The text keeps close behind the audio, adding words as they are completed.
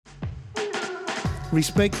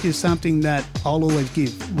respect is something that I'll always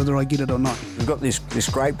give, whether I get it or not. We've got this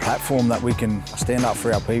great platform that we can stand up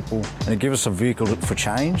for our people and it gives us a vehicle for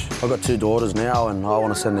change. I've got 2 daughters now and I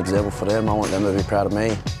want to set an example for them. I want them to be proud of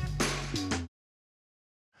me.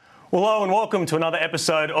 Well, hello and welcome to another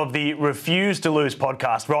episode of the Refuse to Lose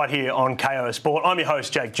podcast right here on KO Sport. I'm your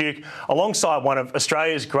host, Jake Duke, alongside one of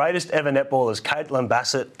Australia's greatest ever netballers, Caitlin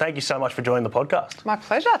Bassett. Thank you so much for joining the podcast. My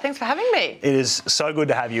pleasure. Thanks for having me. It is so good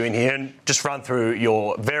to have you in here and just run through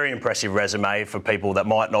your very impressive resume for people that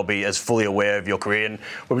might not be as fully aware of your career. And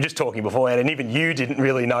we were just talking beforehand, and even you didn't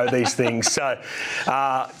really know these things. So,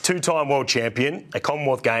 2-time world champion, a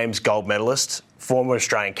Commonwealth Games gold medalist, former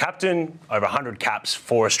Australian captain, over 100 caps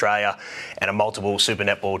for Australia, and a multiple Super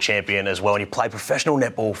Netball champion as well. And you played professional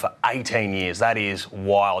netball for 18 years. That is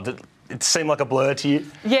wild. It seemed like a blur to you?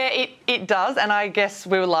 Yeah, it does. And I guess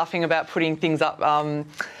we were laughing about putting things up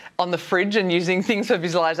on the fridge and using things for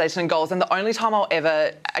visualisation and goals. And the only time I'll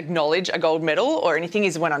ever acknowledge a gold medal or anything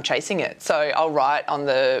is when I'm chasing it. So I'll write on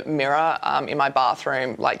the mirror in my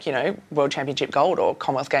bathroom, like, you know, World Championship gold or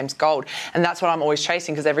Commonwealth Games gold. And that's what I'm always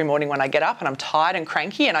chasing, because every morning when I get up and I'm tired and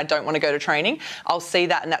cranky and I don't want to go to training, I'll see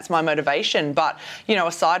that and that's my motivation. But, you know,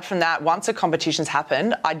 aside from that, once a competition's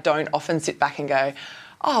happened, I don't often sit back and go,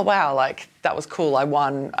 oh, wow, like, that was cool, I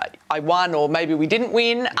won, or maybe we didn't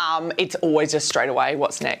win. It's always just straight away,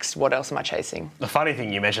 what's next? What else am I chasing? The funny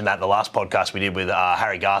thing, you mentioned that in the last podcast we did with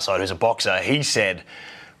Harry Garside, who's a boxer. He said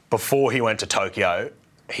before he went to Tokyo,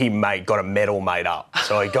 he got a medal made up.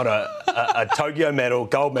 So he got a Tokyo medal,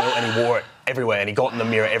 gold medal, and he wore it everywhere. And he got in the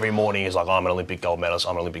mirror every morning. He's like, I'm an Olympic gold medalist,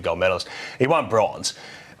 I'm an Olympic gold medalist. He won bronze,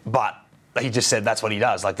 but he just said that's what he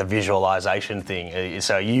does, like the visualisation thing.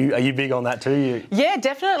 So are you big on that too? Yeah,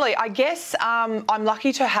 definitely. I guess I'm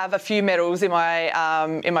lucky to have a few medals in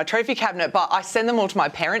my trophy cabinet, but I send them all to my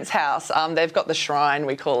parents' house. They've got the shrine,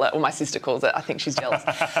 we call it, or my sister calls it. I think she's jealous.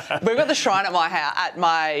 We've got the shrine at my house, at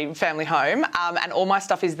my family home, and all my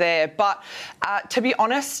stuff is there. But to be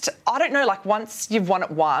honest, I don't know. Like, once you've won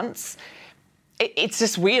it once, it's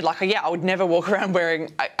just weird. Like, yeah, I would never walk around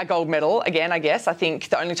wearing a gold medal again, I guess. I think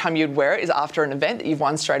the only time you'd wear it is after an event that you've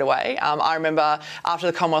won straight away. I remember after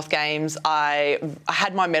the Commonwealth Games, I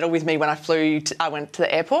had my medal with me when I went to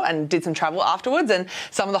the airport and did some travel afterwards, and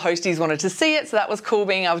some of the hosties wanted to see it, so that was cool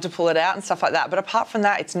being able to pull it out and stuff like that. But apart from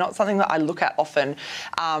that, it's not something that I look at often.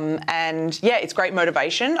 And yeah, it's great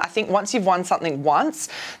motivation. I think once you've won something once,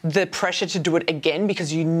 the pressure to do it again,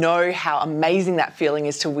 because you know how amazing that feeling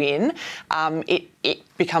is to win,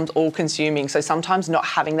 it becomes all-consuming. So sometimes not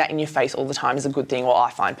having that in your face all the time is a good thing, or I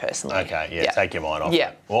find personally. Okay, yeah. Take your mind off.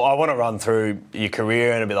 Yeah. Well, I want to run through your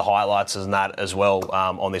career and a bit of the highlights and that as well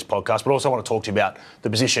on this podcast, but also I want to talk to you about the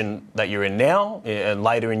position that you're in now and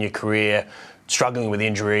later in your career, struggling with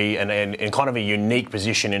injury and kind of a unique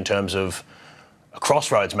position in terms of a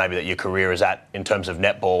crossroads maybe that your career is at in terms of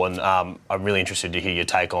netball, and I'm really interested to hear your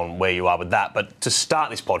take on where you are with that. But to start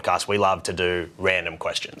this podcast, we love to do random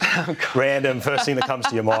questions. Oh, random, first thing that comes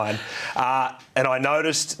to your mind. And I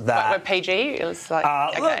noticed that... We're PG? It was like,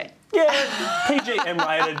 okay. Yeah, PG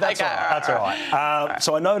M-rated, that's okay, all right.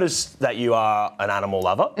 So I noticed that you are an animal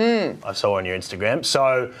lover. I saw on your Instagram.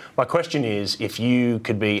 So my question is, if you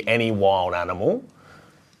could be any wild animal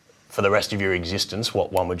for the rest of your existence,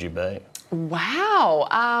 what one would you be?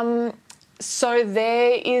 Wow. So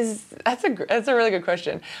that's a really good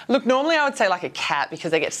question. Look, normally I would say like a cat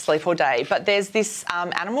because they get to sleep all day, but there's this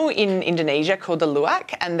animal in Indonesia called the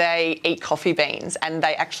luwak, and they eat coffee beans, and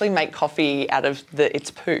they actually make coffee out of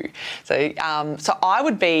its poo. So I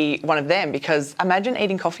would be one of them, because imagine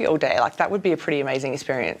eating coffee all day. Like, that would be a pretty amazing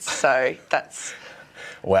experience. So that's...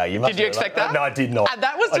 Wow, you must. Did you expect that? No, I did not.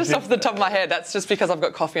 That was just off the top of my head. That's just because I've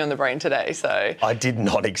got coffee on the brain today. So I did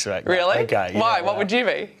not expect that. Really? Okay. Why? Yeah, what would you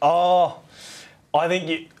be? Oh, I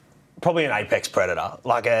think probably an apex predator,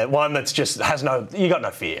 like one that's just you got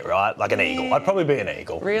no fear, right? Like an eagle. I'd probably be an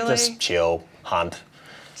eagle. Really? Just chill, hunt.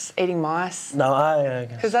 Just eating mice. No,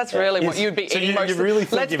 because that's really what you'd be eating most. You really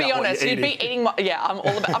Let's be honest, you'd be eating. Yeah, I'm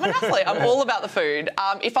an athlete. I'm all about the food.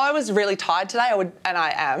 If I was really tired today, I would, and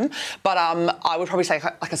I am, but I would probably say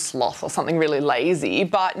like a sloth or something really lazy.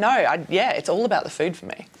 But no, it's all about the food for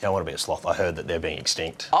me. You don't want to be a sloth. I heard that they're being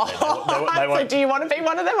extinct. Oh, so do you want to be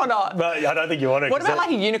one of them or not? But I don't think you want to. What about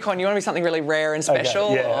like a unicorn? You want to be something really rare and special,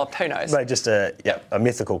 okay, yeah. or who knows? No, just a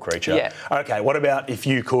mythical creature. Yeah. Okay, what about if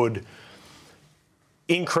you could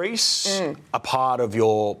increase a part of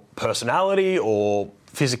your personality or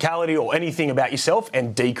physicality or anything about yourself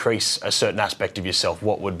and decrease a certain aspect of yourself?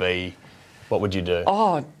 What would you do?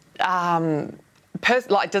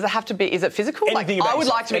 does it have to be? Is it physical? Anything like, about I would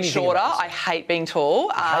yourself, like to be anything shorter. about yourself. I hate being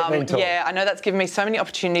tall. hate being tall. Yeah, I know that's given me so many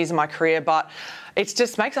opportunities in my career, but it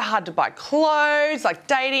just makes it hard to buy clothes. Like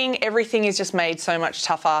dating, everything is just made so much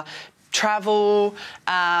tougher. Travel,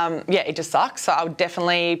 it just sucks. So I would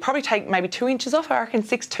definitely probably take maybe 2 inches off. I reckon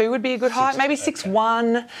 6'2" would be a good height. Maybe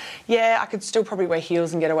 6'1". Yeah, I could still probably wear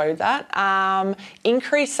heels and get away with that.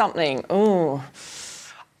 Increase something.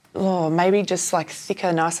 Maybe just like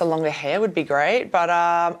thicker, nicer, longer hair would be great.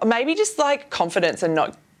 But maybe just like confidence and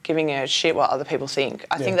not giving a shit what other people think.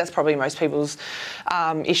 I think that's probably most people's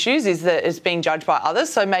issues, is that it's being judged by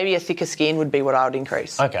others. So maybe a thicker skin would be what I would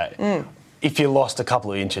increase. Okay. If you lost a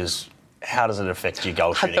couple of inches, how does it affect your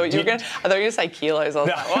goal shooting? I thought you were going to say kilos. I was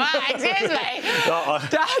like, what? Excuse me.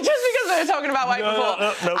 Just because we were talking about weight before.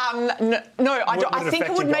 I think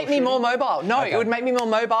it would make me more mobile. No, it would make me more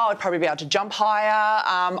mobile. I'd probably be able to jump higher.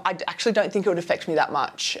 I actually don't think it would affect me that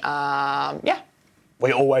much. Were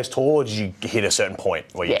you always tall, or did you hit a certain point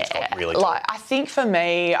where you just got really tall? Like, I think for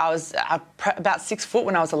me, I was about 6 foot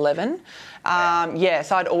when I was 11.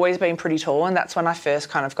 So I'd always been pretty tall, and that's when I first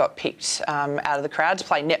kind of got picked out of the crowd to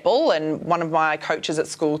play netball. And one of my coaches at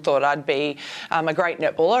school thought I'd be a great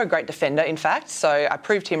netballer, a great defender, in fact. So I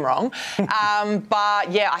proved him wrong.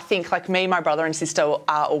 I think like me, my brother and sister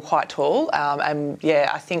are all quite tall.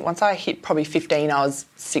 I think once I hit probably 15, I was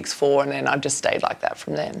 6'4", and then I just stayed like that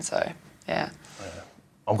from then. So, yeah.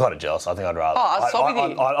 I'm kind of jealous. I think I'd rather. I'll swap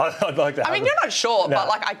with you. I'd like to. I mean, you're not short, but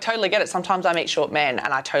like I totally get it. Sometimes I meet short men,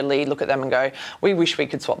 and I totally look at them and go, "We wish we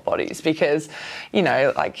could swap bodies," because,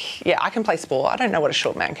 I can play sport. I don't know what a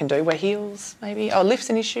short man can do. Wear heels, maybe, or lifts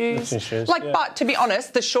in his shoes. But to be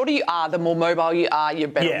honest, the shorter you are, the more mobile you are. You're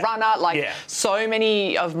a better runner. So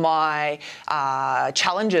many of my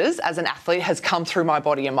challenges as an athlete has come through my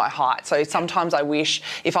body and my height. So sometimes I wish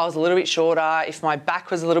if I was a little bit shorter, if my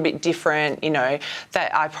back was a little bit different,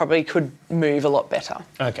 that I probably could move a lot better.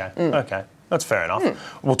 Okay, that's fair enough.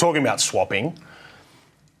 Well, talking about swapping,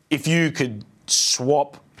 if you could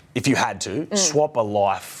swap your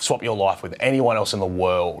life with anyone else in the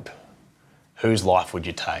world, whose life would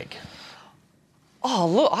you take? Oh,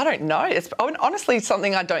 look, I don't know. It's honestly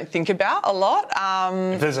something I don't think about a lot.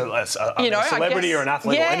 If there's a celebrity or an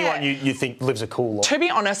athlete or anyone you think lives a cool life. To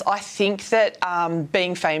be honest, I think that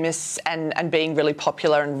being famous and being really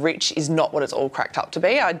popular and rich is not what it's all cracked up to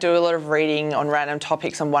be. I do a lot of reading on random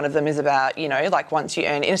topics, and one of them is about, once you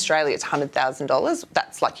earn, in Australia, it's $100,000.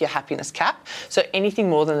 That's like your happiness cap. So anything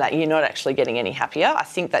more than that, you're not actually getting any happier. I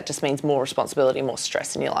think that just means more responsibility, more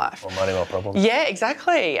stress in your life. More money, more problems. Yeah,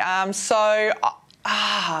 exactly.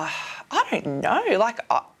 I don't know.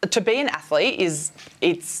 To be an athlete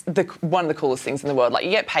it's one of the coolest things in the world. Like,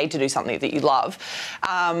 you get paid to do something that you love.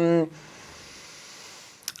 I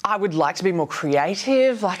would like to be more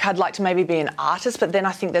creative. Like, I'd like to maybe be an artist, but then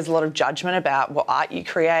I think there's a lot of judgment about what art you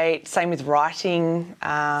create. Same with writing.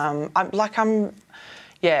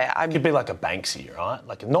 You could be like a Banksy, right?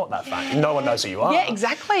 Like, not that famous. No one knows who you are. Yeah,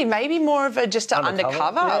 exactly. Maybe more of just an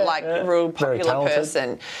undercover real popular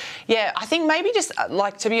person. Yeah, I think maybe just,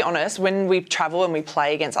 to be honest, when we travel and we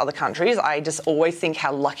play against other countries, I just always think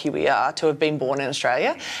how lucky we are to have been born in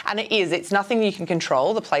Australia. And it's nothing you can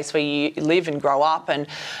control, the place where you live and grow up, and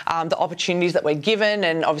the opportunities that we're given,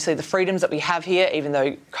 and obviously the freedoms that we have here, even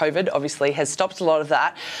though COVID obviously has stopped a lot of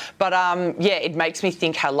that. But it makes me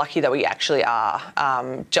think how lucky that we actually are.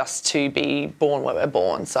 Just to be born where we're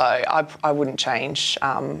born. So I wouldn't change.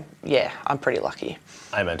 I'm pretty lucky.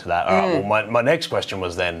 Amen to that. All right, well, my next question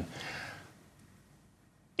was then,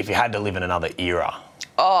 if you had to live in another era.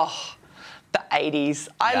 Oh, the 80s.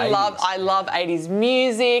 I love 80s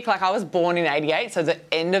music. Like, I was born in 88, so the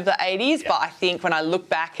end of the 80s. Yeah. But I think when I look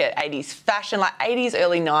back at 80s fashion, like 80s,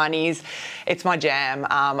 early 90s, it's my jam.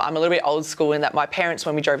 I'm a little bit old school in that my parents,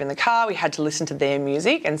 when we drove in the car, we had to listen to their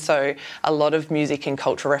music. And so a lot of music and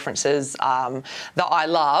cultural references that I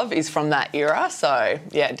love is from that era. So,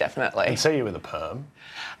 yeah, definitely. And see you with a perm.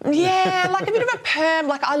 Yeah, like a bit of a perm.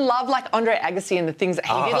 Like, I love Andre Agassi and the things that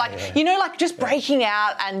he did. Just breaking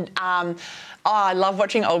out. And I love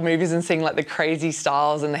watching old movies and seeing the crazy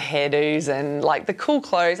styles and the hairdos and the cool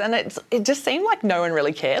clothes. And it just seemed like no one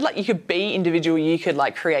really cared. Like, you could be individual, you could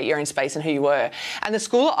create your own space and who you were. And the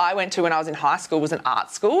school that I went to when I was in high school was an art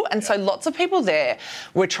school. And so lots of people there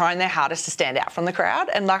were trying their hardest to stand out from the crowd.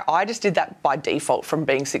 And I just did that by default from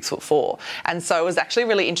being 6'4". And so it was actually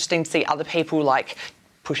really interesting to see other people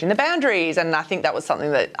pushing the boundaries, and I think that was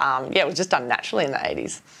something that, it was just done naturally in the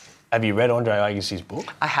 80s. Have you read Andre Agassi's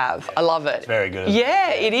book? I have. I love it. It's very good.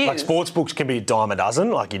 Yeah, it is. Sports books can be a dime a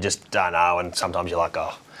dozen. You just don't know, and sometimes you're like,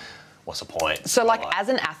 oh, what's the point? So, like, as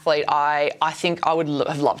an athlete, I think I would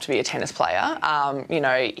have loved to be a tennis player. You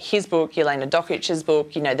know, his book, Jelena Dokic's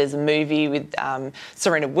book, you know, there's a movie with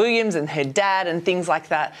Serena Williams and her dad and things like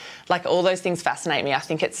that. Like, all those things fascinate me. I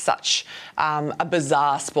think it's such a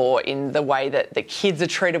bizarre sport in the way that the kids are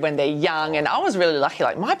treated when they're young. And I was really lucky.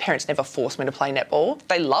 Like, my parents never forced me to play netball.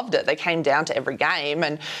 They loved it. They came down to every game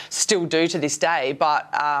and still do to this day. But,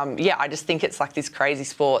 yeah, I just think it's like this crazy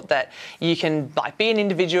sport that you can, like, be an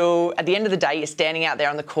individual. At the end of the day, you're standing out there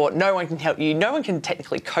on the court. No one can help you. No one can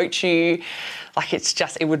technically coach you. Like, it's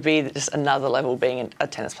just, it would be just another level being a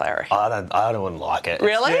tennis player. I don't like it.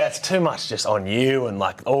 Really? It's too much just on you and,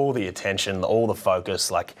 like, all the attention, all the focus.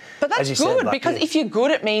 Like, but that's as you good said, like, because if you're good,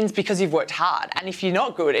 it means because you've worked hard. And if you're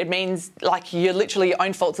not good, it means, like, you're literally, your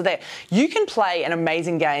own faults are there. You can play an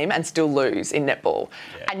amazing game and still lose in netball.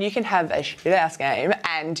 Yeah. And you can have a shit-ass game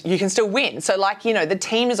and you can still win. So, like, you know, the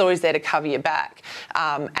team is always there to cover your back.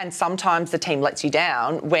 And sometimes the team lets you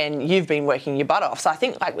down when you've been working your butt off. So I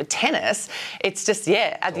think, like, with tennis, it's just,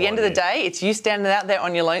 yeah, at the end of the day, it's you standing out there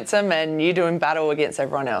on your lonesome and you doing battle against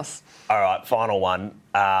everyone else. All right, final one.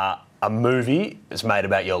 A movie is made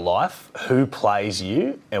about your life. Who plays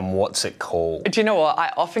you and what's it called? Do you know what?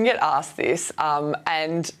 I often get asked this,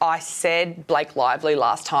 and I said Blake Lively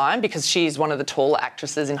last time because she's one of the taller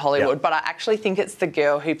actresses in Hollywood, Yep. but I actually think it's the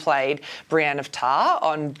girl who played Brienne of Tar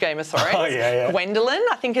on Game of Thrones. Oh, yeah. Gwendolyn,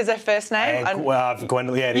 I think is her first name.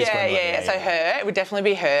 Gwendolyn, yeah, it is Gwendolyn. Yeah. So her, it would definitely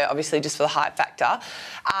be her, obviously just for the hype factor.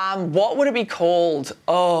 What would it be called?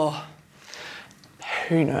 Oh,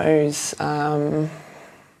 who knows?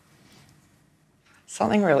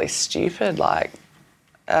 Something really stupid, like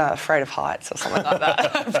Afraid of Heights or something like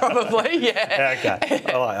that. Probably, yeah. Okay,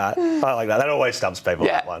 I like that. That always stumps people,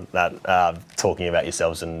 that one, that talking about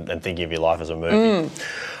yourselves and thinking of your life as a movie. All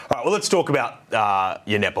right, well, let's talk about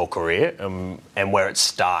your netball career and where it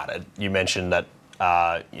started. You mentioned that,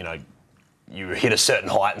 you know, you hit a certain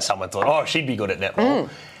height and someone thought, oh, she'd be good at netball.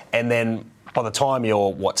 And then by the time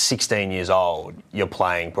you're, 16 years old, you're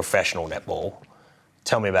playing professional netball.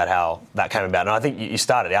 Tell me about how that came about. And I think you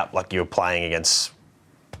started out like you were playing against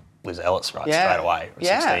Liz Ellis, right, straight away.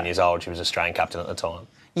 16 years old, she was Australian captain at the time.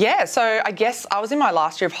 Yeah, so I guess I was in my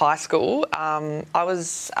last year of high school. I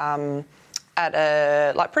was at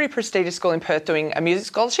a pretty prestigious school in Perth doing a music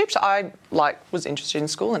scholarship. So I was interested in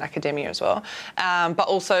school and academia as well, but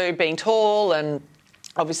also being tall and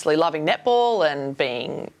obviously loving netball and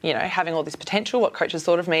being, you know, having all this potential, what coaches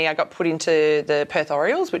thought of me. I got put into the Perth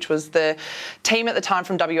Orioles, which was the team at the time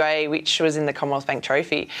from WA, which was in the Commonwealth Bank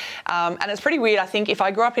Trophy. And it's pretty weird. I think if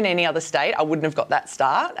I grew up in any other state, I wouldn't have got that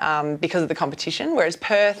start because of the competition. Whereas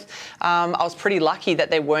Perth, I was pretty lucky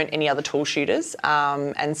that there weren't any other tall shooters.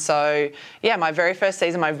 And so, yeah, my very first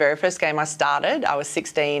season, my very first game I started, I was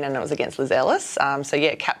 16 and it was against Liz Ellis. So,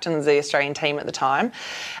 yeah, captained the Australian team at the time.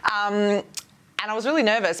 And I was really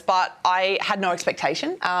nervous, but I had no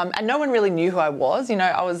expectation, and no one really knew who I was. You know,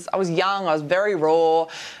 I was young, I was very raw.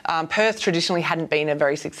 Perth traditionally hadn't been a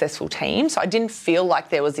very successful team, so I didn't feel like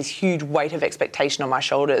there was this huge weight of expectation on my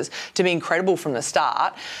shoulders to be incredible from the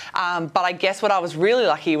start. But I guess what I was really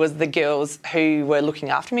lucky was the girls who were looking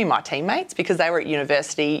after me, my teammates, because they were at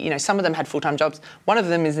university. You know, some of them had full-time jobs. One of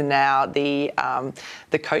them is now the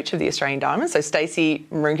coach of the Australian Diamonds. So Stacey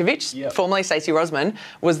Marunkovic, formerly Stacey Rosman,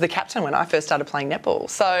 was the captain when I first started playing netball.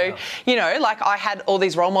 So, you know, like I had all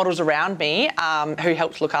these role models around me who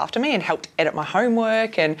helped look after me and helped edit my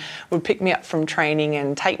homework and would pick me up from training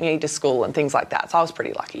and take me to school and things like that. So I was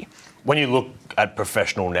pretty lucky. When you look at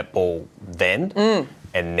professional netball then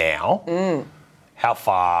and now, how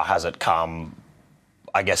far has it come,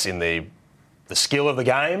 I guess, in the skill of the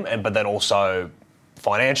game, but then also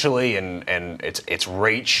financially and its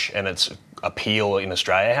reach and its appeal in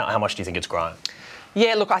Australia? How much do you think it's grown?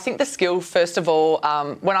 Yeah, look, I think the skill, first of all,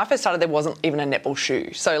 when I first started, there wasn't even a netball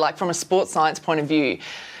shoe. So, like, from a sports science point of view,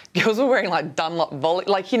 girls were wearing, like, Dunlop volley,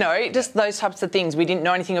 like, you know, just those types of things. We didn't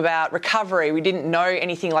know anything about recovery. We didn't know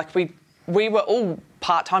anything, like, we were all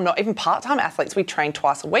part-time, not even part-time athletes. We trained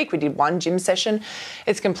twice a week. We did one gym session.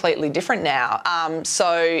 It's completely different now.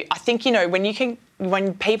 So I think, you know,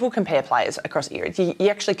 when people compare players across eras, you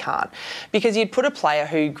actually can't, because you'd put a player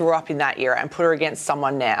who grew up in that era and put her against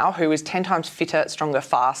someone now who is 10 times fitter, stronger,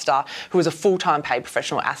 faster, who is a full-time paid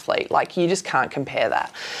professional athlete. Like, you just can't compare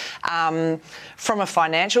that. From a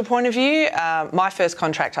financial point of view, my first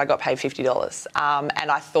contract, I got paid $50,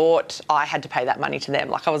 and I thought I had to pay that money to them.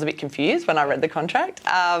 Like, I was a bit confused when I read the contract.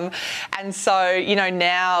 And so, you know,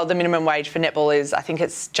 now the minimum wage for netball is, I think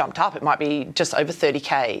it's jumped up. It might be just over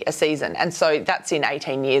 $30K a season. And so that's that's in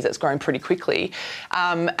 18 years. It's grown pretty quickly.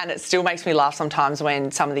 And it still makes me laugh sometimes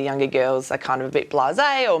when some of the younger girls are kind of a bit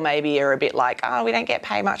blasé or maybe are a bit like, oh, we don't get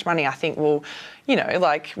paid much money. I think, well, you know,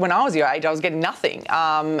 like when I was your age, I was getting nothing.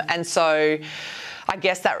 And so I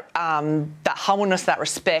guess that humbleness, that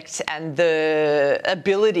respect and the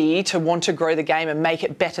ability to want to grow the game and make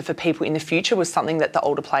it better for people in the future was something that the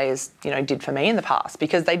older players, you know, did for me in the past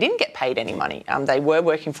because they didn't get paid any money. They were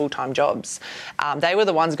working full-time jobs. They were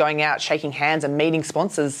the ones going out, shaking hands and meeting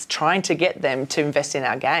sponsors, trying to get them to invest in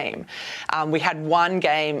our game. We had one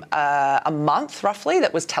game a month, roughly,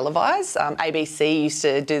 that was televised. ABC used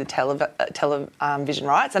to do the television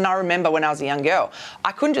rights. And I remember when I was a young girl,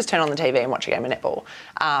 I couldn't just turn on the TV and watch a game of netball.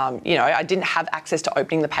 You know, I didn't have access to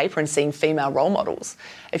opening the paper and seeing female role models.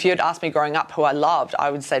 If you had asked me growing up who I loved,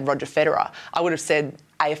 I would say Roger Federer. I would have said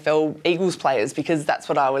AFL Eagles players because that's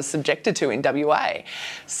what I was subjected to in WA.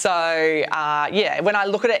 So, when I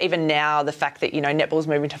look at it even now, the fact that, you know, netball's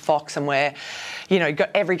moving to Fox and where, you know,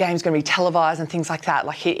 every game's going to be televised and things like that,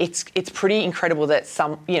 like it's pretty incredible that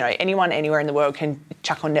anyone anywhere in the world can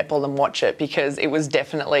chuck on netball and watch it because it was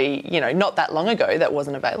definitely, you know, not that long ago that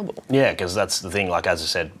wasn't available. Yeah, because that's the thing, like as I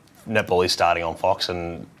said, netball is starting on Fox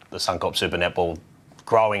and the Suncorp Super Netball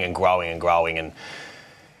growing and growing and growing and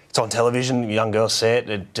it's on television, young girls see it,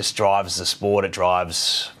 it just drives the sport, it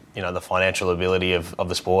drives, you know, the financial ability of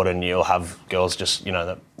the sport and you'll have girls just, you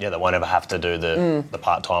know, that won't ever have to do the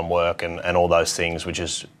part-time work and all those things, which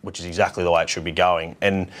is exactly the way it should be going.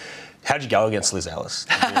 And how'd you go against Liz Ellis?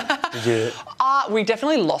 Did you... We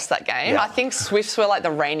definitely lost that game. Yeah. I think Swifts were like the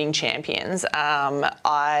reigning champions. You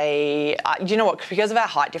know what, because of our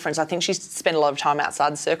height difference, I think she spent a lot of time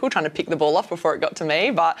outside the circle trying to pick the ball off before it got to me.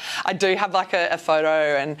 But I do have like a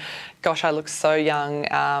photo and gosh, I look so young.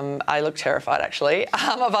 I look terrified actually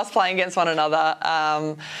of us playing against one another.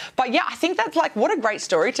 But yeah, I think that's like, what a great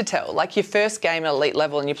story to tell. Like your first game at elite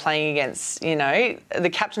level and you're playing against, you know, the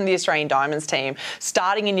captain of the Australian Diamonds team,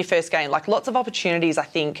 starting in your first game, like lots of opportunities, I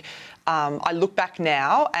think. I look back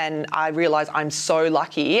now and I realise I'm so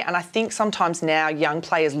lucky, and I think sometimes now young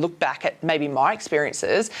players look back at maybe my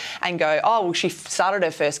experiences and go, oh, well, she started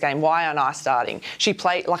her first game, why aren't I starting? She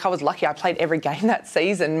played, like I was lucky, I played every game that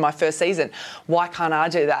season, my first season. Why can't I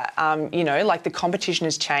do that? You know, like the competition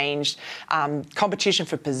has changed, competition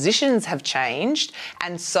for positions have changed,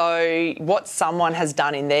 and so what someone has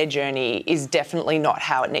done in their journey is definitely not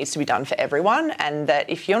how it needs to be done for everyone, and that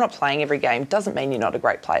if you're not playing every game doesn't mean you're not a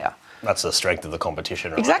great player. That's the strength of the competition,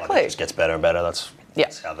 right? Exactly. Like it just gets better and better. That's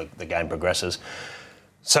how the game progresses.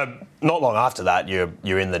 So not long after that,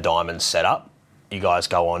 you're in the Diamonds setup. You guys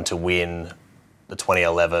go on to win the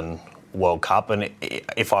 2011 World Cup, and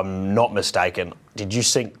if I'm not mistaken, did you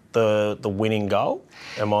sink the winning goal?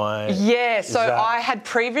 Am I? Yeah, so I had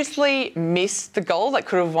previously missed the goal that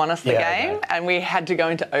could have won us the game, and we had to go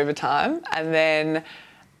into overtime, and then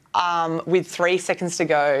with 3 seconds to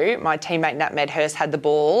go, my teammate Nat Medhurst had the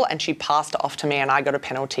ball and she passed it off to me and I got a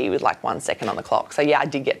penalty with like 1 second on the clock. So yeah, I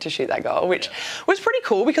did get to shoot that goal, which was pretty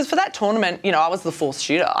cool because for that tournament, you know, I was the fourth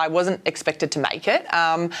shooter. I wasn't expected to make it.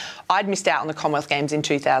 I'd missed out on the Commonwealth Games in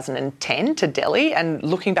 2010 to Delhi, and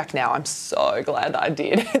looking back now, I'm so glad that I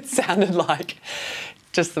did. It sounded like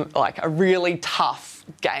just like a really tough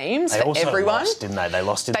games for everyone. Lost, didn't they? They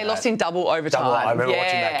lost in double overtime. I remember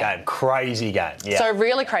watching that game. Crazy game. Yeah. So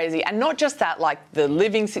really crazy. And not just that, like the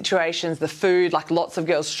living situations, the food, like lots of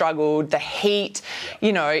girls struggled, the heat,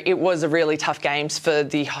 you know, it was a really tough games for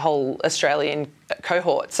the whole Australian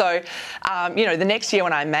cohort. So, you know, the next year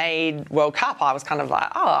when I made World Cup, I was kind of like,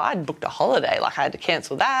 oh, I'd booked a holiday. Like I had to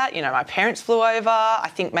cancel that. You know, my parents flew over. I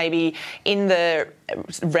think maybe in the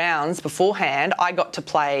rounds beforehand, I got to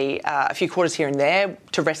play a few quarters here and there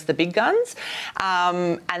to rest the big guns.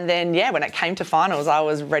 And then, yeah, when it came to finals, I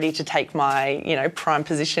was ready to take my, you know, prime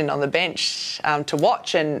position on the bench to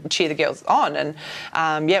watch and cheer the girls on.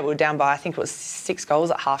 And, we were down by, I think it was 6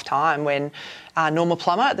 goals at half time when Norma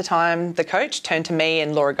Plummer at the time, the coach, turned to me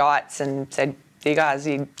and Laura Geitz and said, you guys,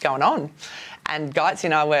 are you going on? And Geitz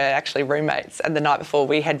and I were actually roommates, and the night before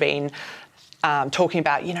we had been talking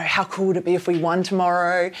about, you know, how cool would it be if we won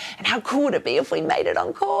tomorrow, and how cool would it be if we made it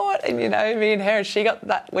on court? And, you know, me and her, she got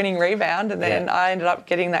that winning rebound, and then I ended up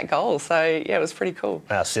getting that goal. So, yeah, it was pretty cool.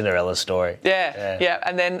 Cinderella's story. Yeah.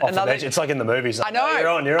 And then another... It's like in the movies. Like, I know.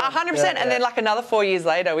 You're on. 100%. And then, like, another 4 years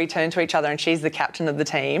later, we turned to each other and she's the captain of the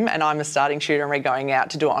team and I'm a starting shooter and we're going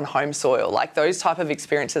out to do it on home soil. Like, those type of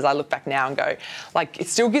experiences, I look back now and go, like, it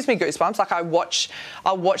still gives me goosebumps. Like, I'll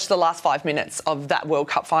watch the last 5 minutes of that World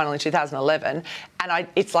Cup final in 2011 happen. And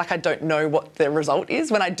it's like I don't know what the result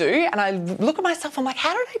is when I do. And I look at myself, I'm like,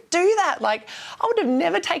 how did I do that? Like, I would have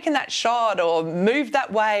never taken that shot or moved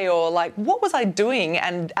that way, or like, what was I doing?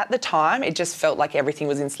 And at the time, it just felt like everything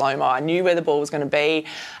was in slow-mo. I knew where the ball was going to be.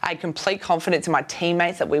 I had complete confidence in my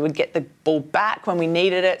teammates that we would get the ball back when we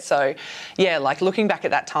needed it. So, yeah, like looking back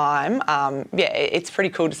at that time, it's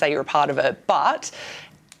pretty cool to say you're a part of it. But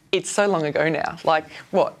it's so long ago now. Like,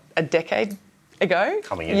 what, a decade ago?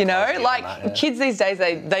 Coming in, you know, like that, yeah. Kids these days,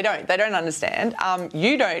 they don't understand.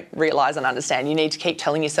 You don't realise and understand. You need to keep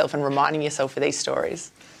telling yourself and reminding yourself of these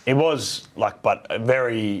stories. It was like, but a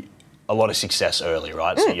lot of success early,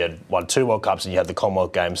 right? So you had won 2 World Cups and you had the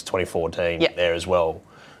Commonwealth Games 2014 there as well,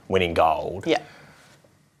 winning gold. Yeah.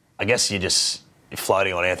 I guess you're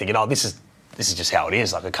floating on air thinking, oh, this is just how it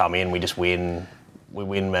is. Like, I come in, we just win. We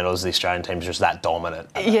win medals. The Australian team's just that dominant.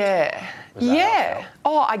 Yeah.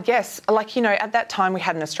 Oh, I guess, like, you know, at that time we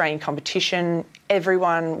had an Australian competition.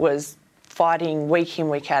 Everyone was fighting week in,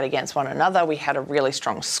 week out against one another. We had a really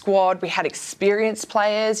strong squad. We had experienced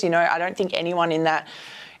players. You know, I don't think anyone in that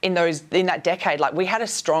decade, like, we had a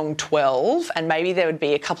strong 12, and maybe there would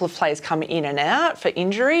be a couple of players come in and out for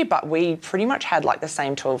injury, but we pretty much had like the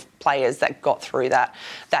same 12 players that got through that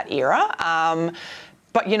era.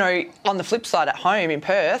 But, you know, on the flip side, at home in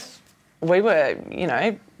Perth, we were, you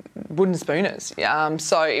know, wooden spooners.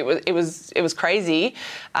 So it was crazy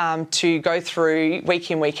to go through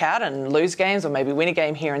week in, week out and lose games or maybe win a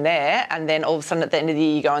game here and there, and then all of a sudden at the end of the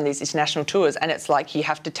year you go on these international tours and it's like you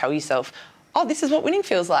have to tell yourself, oh, this is what winning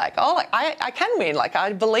feels like. Oh, like I can win. Like,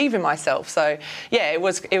 I believe in myself. So yeah, it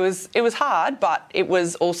was hard, but it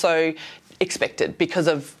was also expected because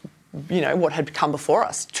of, you know, what had come before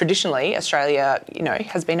us. Traditionally, Australia, you know,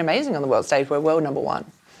 has been amazing on the world stage. We're world number 1.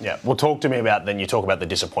 Yeah. Well, talk to me about, then you talk about the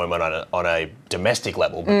disappointment on a domestic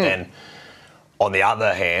level, but then on the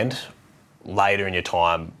other hand, later in your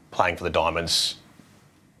time playing for the Diamonds,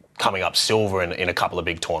 coming up silver in a couple of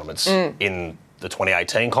big tournaments in the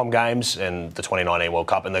 2018 Com Games and the 2019 World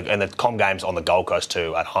Cup and the Com Games on the Gold Coast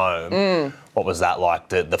too at home. What was that like,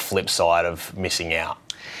 the flip side of missing out?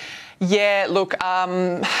 Yeah, look,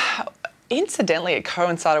 incidentally, it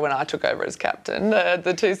coincided when I took over as captain,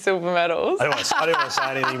 the 2 silver medals. I didn't want to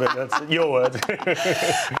say anything, but that's your words.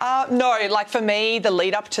 No, like for me, the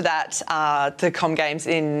lead up to that, the Com Games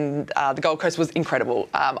in the Gold Coast was incredible.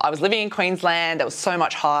 I was living in Queensland. There was so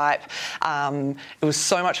much hype. It was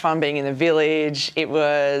so much fun being in the village. It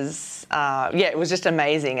was... it was just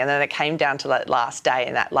amazing. And then it came down to that last day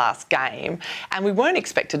and that last game. And we weren't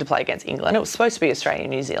expected to play against England. It was supposed to be Australia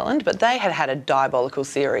and New Zealand, but they had a diabolical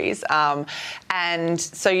series. And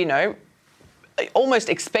so, you know, almost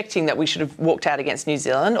expecting that we should have walked out against New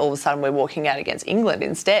Zealand, all of a sudden we're walking out against England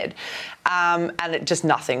instead. And it just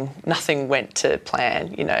nothing went to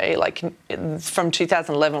plan, you know, like from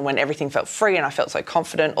 2011 when everything felt free and I felt so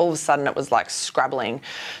confident, all of a sudden it was like scrabbling,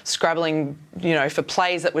 you know, for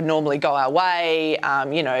plays that would normally go our way.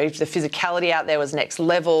 You know, the physicality out there was next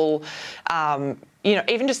level. You know,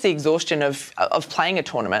 even just the exhaustion of playing a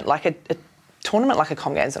tournament, like a tournament like a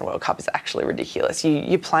Com Games and a World Cup is actually ridiculous.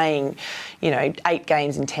 You're playing, you know, 8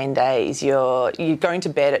 games in 10 days. You're going to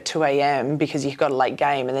bed at 2 a.m. because you've got a late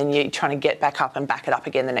game and then you're trying to get back up and back it up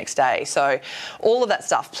again the next day. So all of that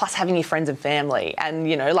stuff, plus having your friends and family and,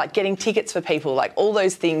 you know, like getting tickets for people, like all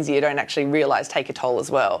those things you don't actually realise take a toll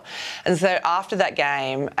as well. And so after that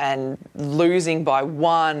game and losing by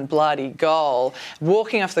 1 bloody goal,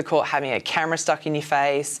 walking off the court, having a camera stuck in your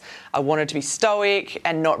face, I wanted to be stoic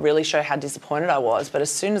and not really show how disappointed I was. But as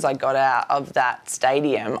soon as I got out of that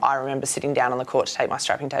stadium, I remember sitting down on the court to take my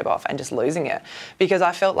strapping tape off and just losing it because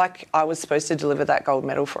I felt like I was supposed to deliver that gold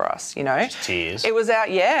medal for us, you know. Just tears. It was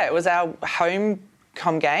our home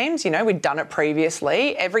Com Games, you know, we'd done it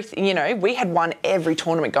previously. Everything, you know, we had won every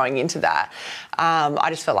tournament going into that. I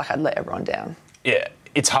just felt like I'd let everyone down. Yeah,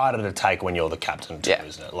 it's harder to take when you're the captain too,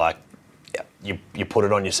 isn't it? Like, you put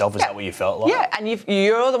it on yourself. Is that what you felt like? Yeah, and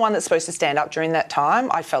you're the one that's supposed to stand up during that time.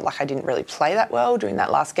 I felt like I didn't really play that well during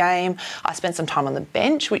that last game. I spent some time on the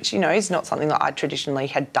bench, which, you know, is not something that I traditionally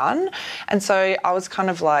had done. And so I was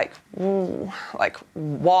kind of like,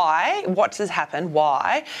 why? What has happened?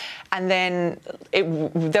 Why? And then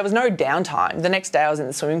there was no downtime. The next day I was in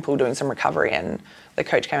the swimming pool doing some recovery and the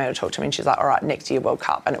coach came out to talk to me and she's like, all right, next year World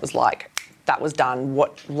Cup. And it was like, that was done.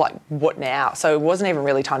 What now? So it wasn't even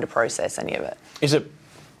really time to process any of it. Is it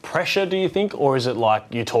pressure, do you think, or is it like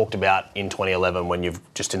you talked about in 2011 when you've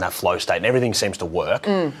just in that flow state and everything seems to work,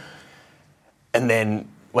 and then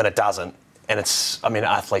when it doesn't, and it's, I mean,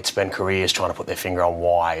 athletes spend careers trying to put their finger on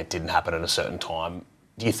why it didn't happen at a certain time.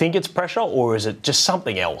 Do you think it's pressure, or is it just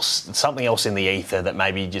something else in the ether that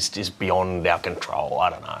maybe just is beyond our control?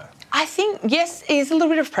 I don't know. I think, yes, it is a little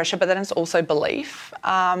bit of pressure, but then it's also belief.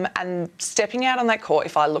 And stepping out on that court,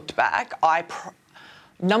 if I looked back,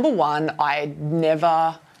 number one, I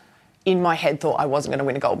never in my head thought I wasn't going to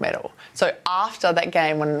win a gold medal. So after that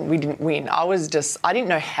game when we didn't win, I didn't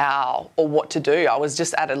know how or what to do. I was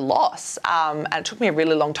just at a loss. And it took me a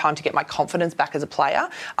really long time to get my confidence back as a player.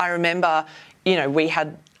 I remember, we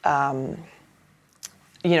had... not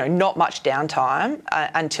much downtime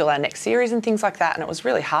until our next series and things like that. And it was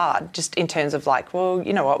really hard just in terms of like, well,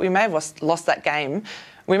 you know what, we may have lost that game.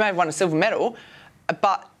 We may have won a silver medal,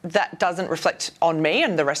 but that doesn't reflect on me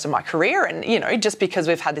and the rest of my career. And, just because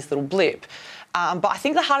we've had this little blip. But I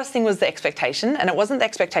think the hardest thing was the expectation, and it wasn't the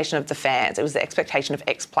expectation of the fans, it was the expectation of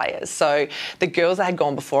ex-players. So the girls that had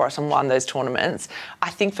gone before us and won those tournaments, I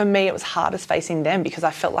think for me it was hardest facing them because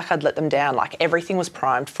I felt like I'd let them down. Like everything was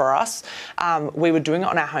primed for us. We were doing it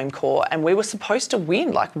on our home court and we were supposed to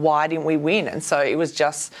win. Like why didn't we win? And so it was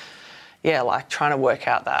just... like trying to work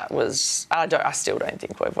out that was... I still don't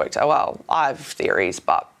think we've worked out. Well, I have theories,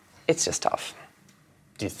 but it's just tough.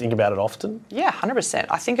 Do you think about it often? Yeah, 100%.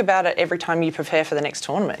 I think about it every time you prepare for the next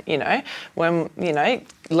tournament, When,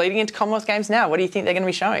 leading into Commonwealth Games now, what do you think they're going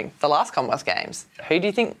to be showing? The last Commonwealth Games. Who do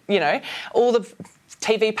you think, all the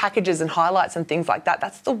TV packages and highlights and things like that,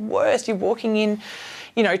 that's the worst. You're walking in...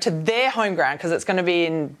 to their home ground because it's going to be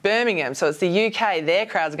in Birmingham. So it's the UK, their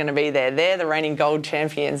crowd's going to be there. They're the reigning gold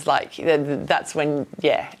champions. Like, that's when,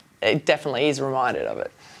 it definitely is reminded of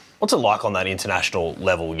it. What's it like on that international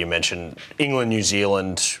level? You mentioned England, New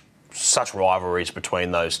Zealand, such rivalries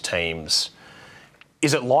between those teams.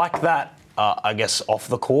 Is it like that, I guess, off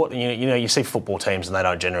the court? You see football teams and they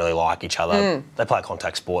don't generally like each other. They play a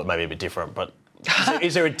contact sport, maybe a bit different, but...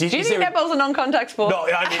 Is there a... Do you think netball's a non-contact sport? No,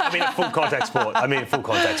 I mean a full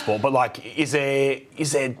contact sport. But like, is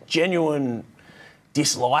there genuine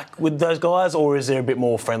dislike with those guys, or is there a bit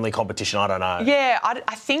more friendly competition? I don't know. Yeah,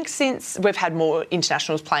 I think since we've had more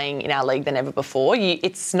internationals playing in our league than ever before,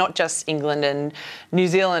 it's not just England and New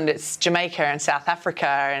Zealand, it's Jamaica and South Africa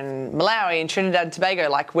and Malawi and Trinidad and Tobago.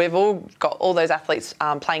 Like, we've all got all those athletes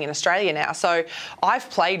playing in Australia now. So I've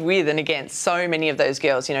played with and against so many of those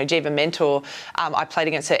girls. Jiva Mentor, I played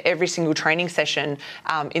against her every single training session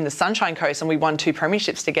in the Sunshine Coast, and we won 2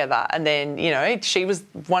 premierships together. And then, she was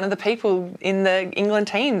one of the people in the England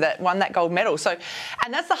team that won that gold medal. So,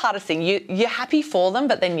 and that's the hardest thing. You're happy for them,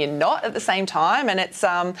 but then you're not at the same time. And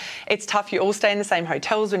it's tough. You all stay in the same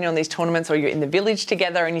hotels when you're on these tournaments, or you're in the village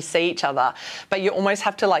together and you see each other. But you almost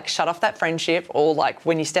have to like shut off that friendship, or like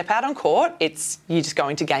when you step out on court, you just go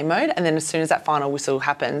into game mode. And then as soon as that final whistle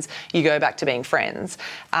happens, you go back to being friends.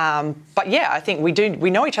 But yeah, I think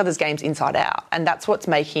we know each other's games inside out. And that's what's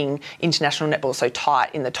making international netball so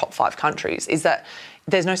tight in the top 5 countries, is that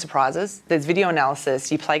there's no surprises. There's video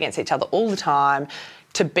analysis. You play against each other all the time.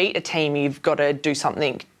 To beat a team, you've got to do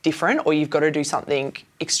something different, or you've got to do something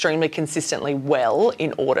extremely consistently well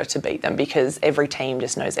in order to beat them, because every team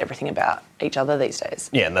just knows everything about each other these days.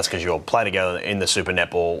 Yeah, and that's because you all play together in the Super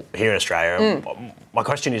Netball here in Australia. My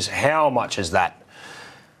question is, how much has that...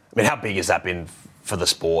 how big has that been for the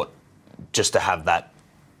sport, just to have that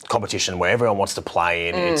competition where everyone wants to play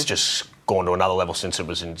in? It's just gone to another level since it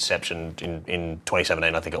was inception in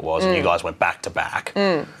 2017, I think it was, and you guys went back to back.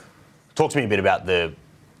 Talk to me a bit about the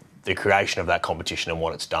creation of that competition and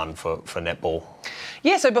what it's done for netball.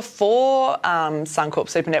 Yeah, so before Suncorp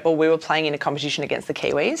Super Netball, we were playing in a competition against the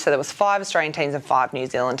Kiwis. So there was 5 Australian teams and 5 New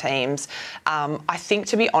Zealand teams. I think,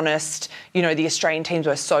 to be honest, the Australian teams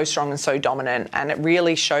were so strong and so dominant, and it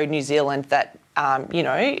really showed New Zealand that,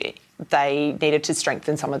 they needed to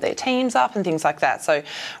strengthen some of their teams up and things like that. So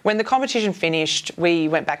when the competition finished, we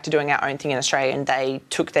went back to doing our own thing in Australia, and they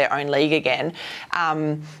took their own league again.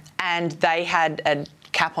 And they had a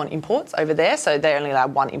cap on imports over there, so they only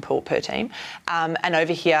allowed 1 import per team. And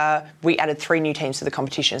over here, we added 3 new teams to the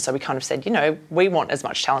competition. So we kind of said, we want as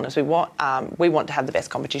much talent as we want. We want to have the best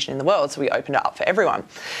competition in the world, so we opened it up for everyone.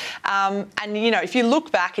 And, if you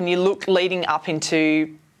look back and you look leading up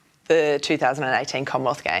into the 2018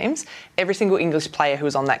 Commonwealth Games, every single English player who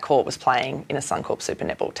was on that court was playing in a Suncorp Super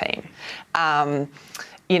Netball team.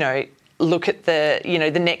 look at the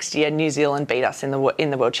next year, New Zealand beat us in the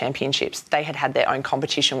World Championships. They had their own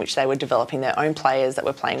competition, which they were developing their own players that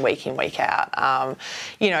were playing week in, week out.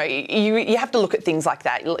 You have to look at things like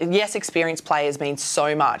that. Yes, experienced players mean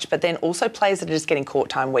so much, but then also players that are just getting court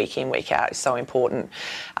time week in, week out is so important.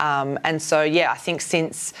 And so, I think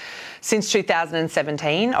since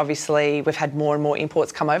 2017, obviously, we've had more and more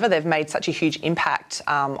imports come over. They've made such a huge impact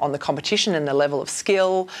on the competition and the level of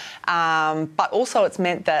skill. But also it's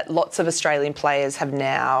meant that lots of Australian players have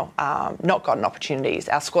now not gotten opportunities.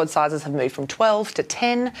 Our squad sizes have moved from 12 to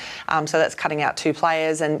 10. So that's cutting out 2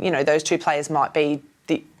 players. And, those 2 players might be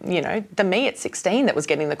the me at 16 that was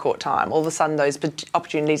getting the court time. All of a sudden, those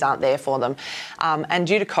opportunities aren't there for them. And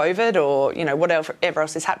due to COVID or, whatever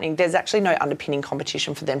else is happening, there's actually no underpinning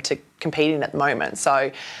competition for them to compete in at the moment.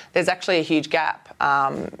 So there's actually a huge gap,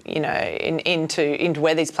 into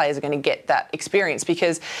where these players are going to get that experience,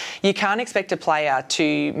 because you can't expect a player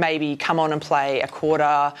to maybe come on and play a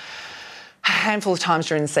quarter, a handful of times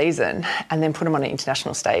during the season and then put them on an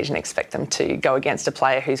international stage and expect them to go against a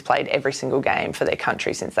player who's played every single game for their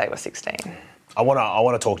country since they were 16. I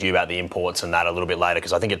want to talk to you about the imports and that a little bit later,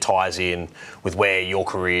 because I think it ties in with where your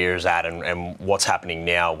career is at and what's happening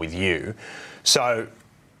now with you. So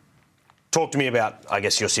talk to me about, I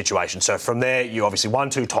guess, your situation. So from there, you obviously won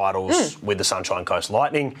 2 titles with the Sunshine Coast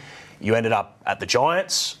Lightning. You ended up at the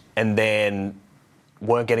Giants and then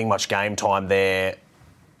weren't getting much game time there.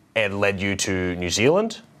 And led you to New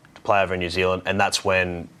Zealand, to play over in New Zealand, and that's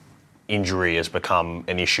when injury has become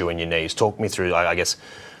an issue in your knees. Talk me through, I guess,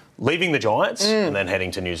 leaving the Giants and then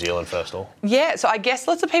heading to New Zealand first of all. Yeah, so I guess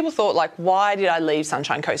lots of people thought, why did I leave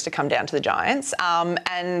Sunshine Coast to come down to the Giants?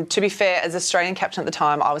 And to be fair, as Australian captain at the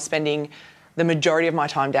time, I was spending the majority of my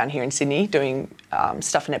time down here in Sydney doing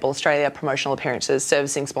stuff for Netball Australia, promotional appearances,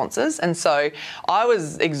 servicing sponsors. And so I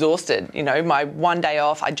was exhausted. My one day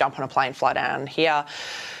off, I'd jump on a plane, fly down here,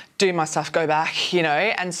 do my stuff, go back,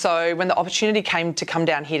 And so when the opportunity came to come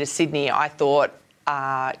down here to Sydney, I thought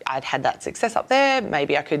I'd had that success up there.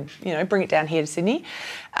 Maybe I could, bring it down here to Sydney.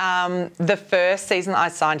 The first season I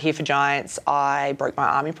signed here for Giants, I broke my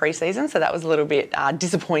arm in pre-season, so that was a little bit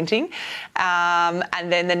disappointing.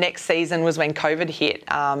 And then the next season was when COVID hit,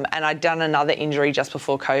 and I'd done another injury just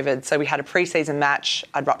before COVID. So we had a pre-season match.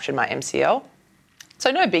 I'd ruptured my MCL. So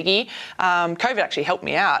no biggie. COVID actually helped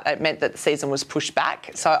me out. It meant that the season was pushed back,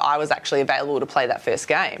 so I was actually available to play that first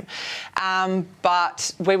game.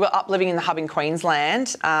 But we were up living in the hub in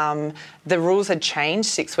Queensland. The rules had changed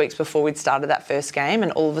 6 weeks before we'd started that first game,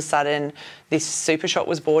 and all of a sudden this super shot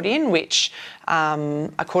was brought in, which,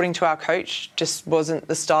 according to our coach, just wasn't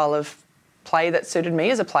the style of play that suited me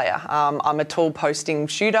as a player. I'm a tall posting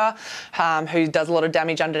shooter who does a lot of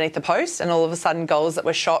damage underneath the post, and all of a sudden goals that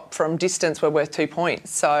were shot from distance were worth 2 points.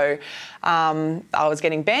 So I was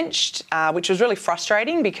getting benched, which was really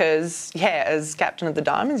frustrating because, as captain of the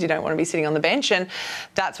Diamonds, you don't want to be sitting on the bench. And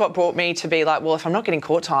that's what brought me to be like, well, if I'm not getting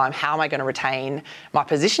court time, how am I going to retain my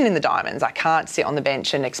position in the Diamonds? I can't sit on the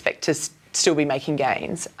bench and expect to still be making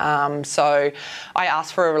gains. So I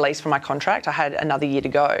asked for a release from my contract. I had another year to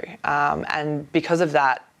go. And because of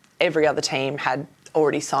that, every other team had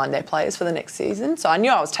already signed their players for the next season. So I knew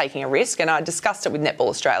I was taking a risk, and I discussed it with Netball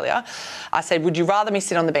Australia. I said, would you rather me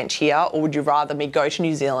sit on the bench here, or would you rather me go to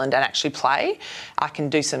New Zealand and actually play? I can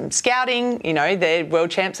do some scouting. They're world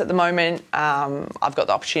champs at the moment. I've got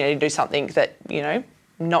the opportunity to do something that,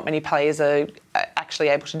 not many players are actually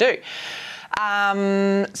able to do.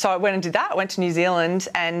 So I went and did that. I went to New Zealand,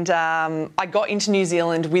 and I got into New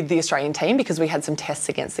Zealand with the Australian team because we had some tests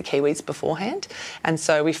against the Kiwis beforehand. And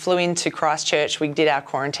so we flew into Christchurch. We did our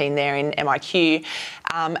quarantine there in MIQ.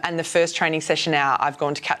 And the first training session out, I've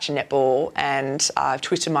gone to catch a netball and I've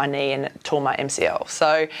twisted my knee and tore my MCL.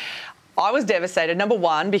 So I was devastated, number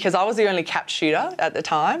one, because I was the only capped shooter at the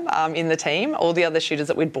time in the team. All the other shooters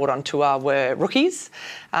that we'd brought on tour were rookies.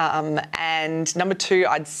 And number two,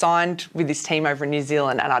 I'd signed with this team over in New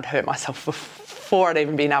Zealand and I'd hurt myself before I'd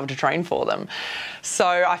even been able to train for them. So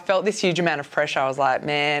I felt this huge amount of pressure. I was like,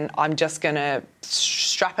 man, I'm just going to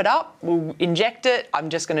strap it up. We'll inject it. I'm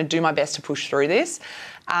just going to do my best to push through this.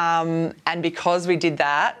 And because we did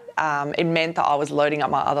that, it meant that I was loading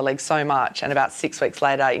up my other leg so much, and about 6 weeks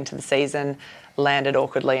later into the season, landed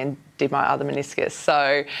awkwardly and did my other meniscus.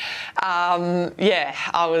 So,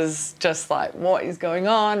 I was just like, what is going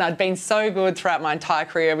on? I'd been so good throughout my entire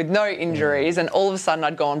career with no injuries, and all of a sudden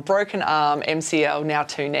I'd gone broken arm, MCL, now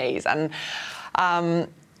 2 knees. And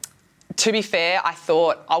to be fair, I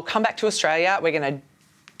thought, I'll come back to Australia, we're going to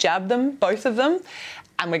jab them, both of them,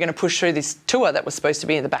 and we're going to push through this tour that was supposed to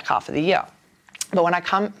be in the back half of the year. But when I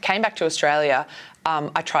came back to Australia,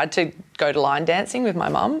 I tried to go to line dancing with my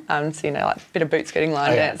mum. So, you know, like a bit of boot scooting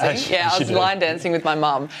line dancing. Yeah, I was line dancing with my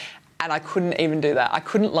mum. And I couldn't even do that. I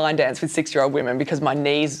couldn't line dance with 6-year-old women because my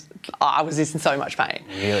knees, I was just in so much pain.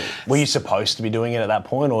 Really? Were you supposed to be doing it at that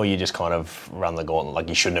point, or you just kind of run the gauntlet? Like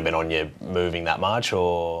you shouldn't have been on your moving that much,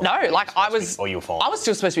 or no? Like I was, or you were fine. I was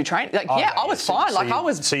still supposed to be training. Like I was fine. Like I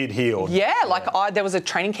was. So you'd healed. Yeah, like there was a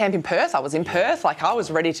training camp in Perth. I was in Perth. Like I was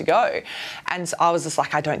ready to go, and I was just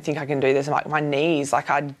like, I don't think I can do this. And like my knees, like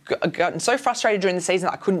I'd gotten so frustrated during the season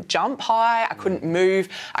that I couldn't jump high. I couldn't move.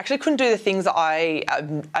 I actually couldn't do the things that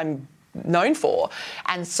I'm known for.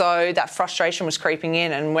 And so that frustration was creeping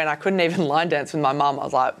in, and when I couldn't even line dance with my mum, I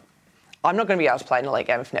was like, I'm not going to be able to play an elite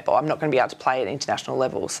game of netball. I'm not going to be able to play at international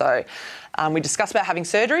level. So we discussed about having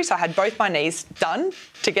surgery. So I had both my knees done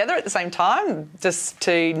together at the same time just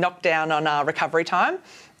to knock down on recovery time.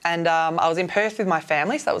 And I was in Perth with my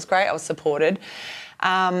family, so that was great. I was supported.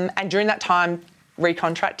 And during that time,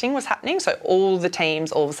 recontracting was happening, so all the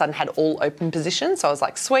teams all of a sudden had all open positions. So I was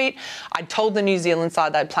like, sweet. I told the New Zealand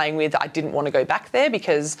side they're playing with that I didn't want to go back there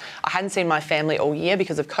because I hadn't seen my family all year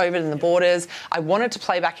because of COVID and the borders. I wanted to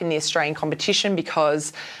play back in the Australian competition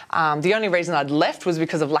because the only reason I'd left was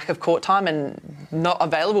because of lack of court time and not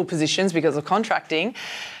available positions because of contracting.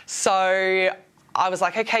 So I was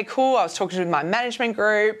like, okay, cool. I was talking to my management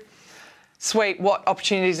group. Sweet, what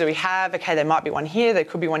opportunities do we have? Okay, there might be one here, there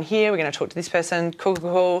could be one here. We're going to talk to this person.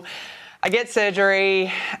 Cool. I get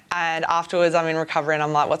surgery, and afterwards I'm in recovery, and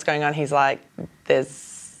I'm like, what's going on? He's like,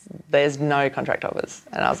 there's no contract offers.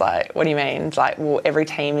 And I was like, what do you mean? It's like, well, every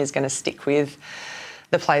team is going to stick with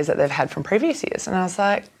the players that they've had from previous years. And I was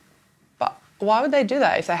like, but why would they do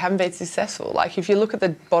that if they haven't been successful? Like, if you look at the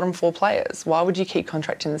bottom 4 players, why would you keep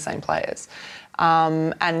contracting the same players?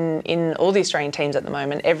 And in all the Australian teams at the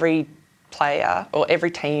moment, every player or every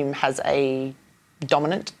team has a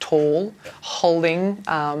dominant, tall, holding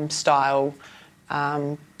style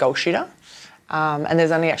goal shooter. And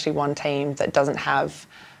there's only actually one team that doesn't have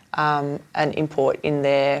an import in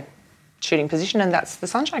their shooting position, and that's the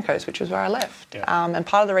Sunshine Coast, which was where I left. Yeah. And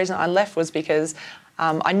part of the reason I left was because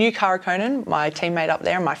I knew Cara Conan, my teammate up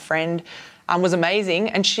there, and my friend was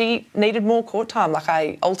amazing, and she needed more court time. Like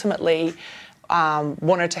I ultimately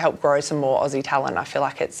wanted to help grow some more Aussie talent. I feel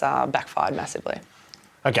like it's backfired massively.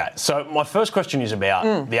 Okay, so my first question is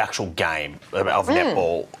about the actual game of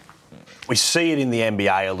netball. We see it in the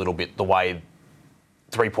NBA a little bit, the way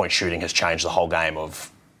three-point shooting has changed the whole game of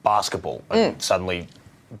basketball. And suddenly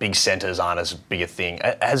big centres aren't as big a thing.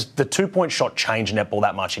 Has the two-point shot changed netball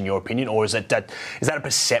that much in your opinion, or is that a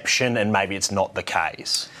perception and maybe it's not the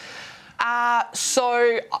case?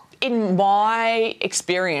 So in my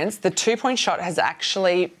experience, the two-point shot has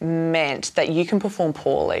actually meant that you can perform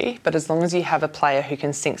poorly, but as long as you have a player who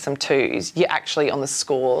can sink some twos, you actually on the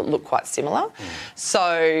score look quite similar.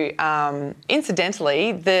 So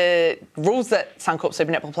incidentally, the rules that Suncorp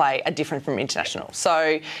Super Netball play are different from international.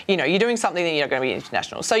 So, you know, you're doing something that you're not going to be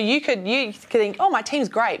international. So you could think, oh, my team's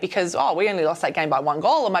great because, we only lost that game by 1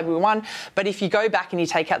 goal or maybe we won. But if you go back and you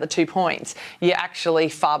take out the 2 points, you're actually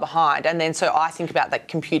far behind. And then so I think about that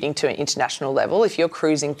computing to an international level. If you're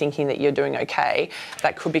cruising thinking that you're doing okay,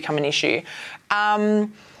 that could become an issue. But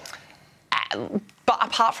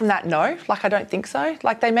apart from that, no, I don't think so.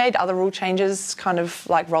 They made other rule changes, kind of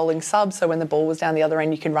like rolling subs, so when the ball was down the other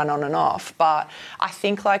end, you could run on and off. But I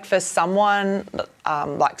think for someone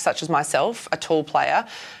such as myself, a tall player,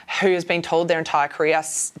 who has been told their entire career,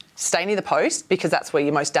 stay near the post because that's where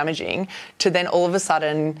you're most damaging, to then all of a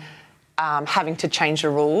sudden having to change the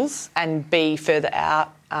rules and be further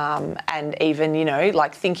out. And even,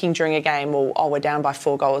 thinking during a game, we're down by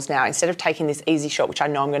 4 goals now. Instead of taking this easy shot, which I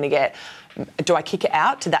know I'm going to get, do I kick it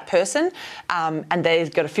out to that person? And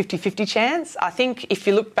they've got a 50-50 chance. I think if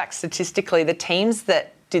you look back statistically, the teams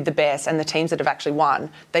that did the best and the teams that have actually won,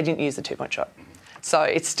 they didn't use the 2-point shot. So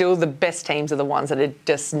it's still the best teams are the ones that are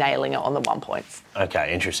just nailing it on the 1 points.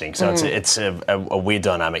 Okay, interesting. So it's a weird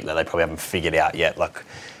dynamic that they probably haven't figured out yet,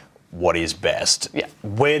 what is best. Yeah.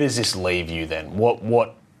 Where does this leave you then?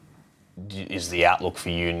 What is the outlook for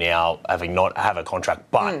you now, having not have a contract,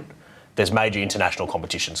 but there's major international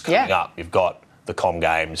competitions coming up. You've got the Com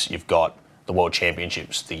Games, you've got the World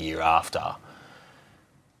Championships the year after.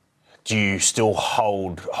 Do you still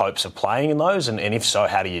hold hopes of playing in those? And if so,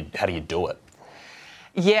 how do you do it?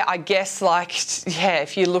 Yeah, I guess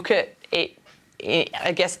if you look at it,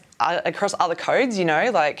 I guess across other codes,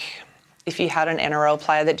 if you had an NRL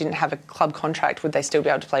player that didn't have a club contract, would they still be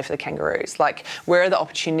able to play for the Kangaroos? Where are the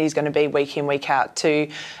opportunities going to be week in, week out to,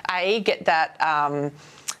 A, get that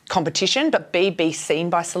competition, but B, be seen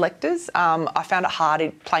by selectors. I found it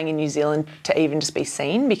hard playing in New Zealand to even just be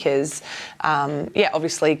seen because,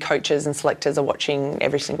 obviously coaches and selectors are watching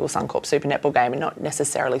every single Suncorp Super Netball game and not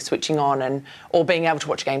necessarily switching on or being able to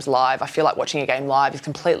watch games live. I feel like watching a game live is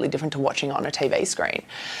completely different to watching on a TV screen.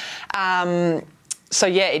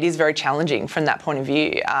 It is very challenging from that point of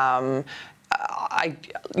view.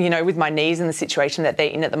 With my knees in the situation that they're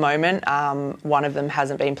in at the moment, one of them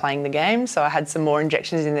hasn't been playing the game, so I had some more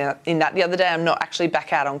injections in that the other day. I'm not actually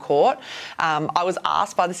back out on court. I was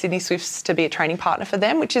asked by the Sydney Swifts to be a training partner for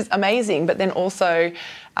them, which is amazing, but then also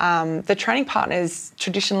the training partners,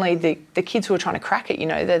 traditionally the kids who are trying to crack it,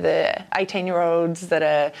 they're the 18-year-olds that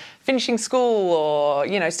are finishing school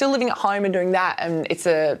or, still living at home and doing that, and it's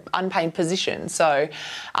a unpaid position. So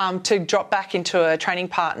to drop back into a training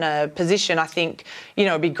partner position, I think,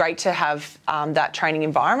 it'd be great to have that training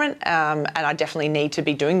environment, and I definitely need to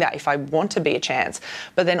be doing that if I want to be a chance.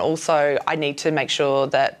 But then also I need to make sure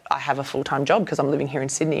that I have a full-time job because I'm living here in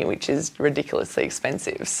Sydney, which is ridiculously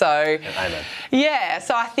expensive. So,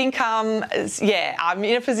 so I think, I'm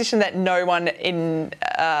in a position that no one in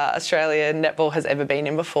Australia netball has ever been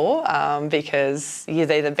in before, because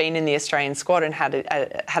you've either been in the Australian squad and had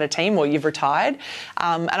a team, or you've retired.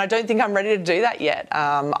 And I don't think I'm ready to do that yet.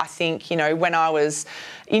 I think, when I was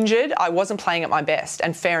injured, I wasn't playing at my best,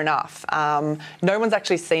 and fair enough. No one's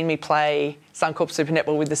actually seen me play Suncorp Super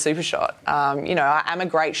Netball with the Super Shot. I am a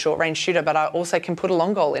great short-range shooter, but I also can put a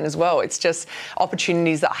long goal in as well. It's just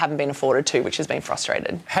opportunities that I haven't been afforded to, which has been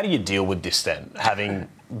frustrated. How do you deal with this then, having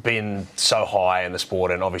been so high in the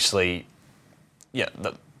sport, and obviously,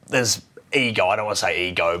 there's ego. I don't want to say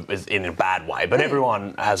ego in a bad way, but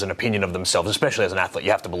everyone has an opinion of themselves, especially as an athlete.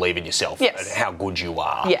 You have to believe in yourself and how good you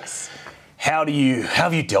are. Yes. How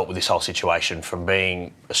have you dealt with this whole situation from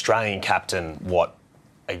being Australian captain,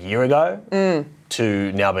 a year ago,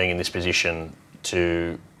 to now being in this position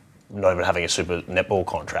to not even having a Super Netball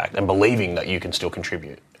contract and believing that you can still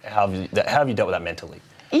contribute? How have you dealt with that mentally?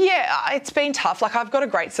 Yeah, it's been tough. I've got a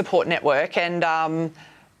great support network, and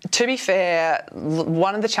to be fair,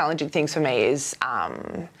 one of the challenging things for me is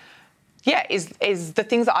the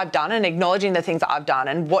things that I've done and acknowledging the things that I've done,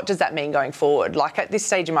 and what does that mean going forward. At this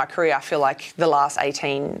stage in my career, I feel like the last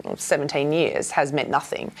 18 or 17 years has meant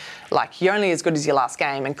nothing. You're only as good as your last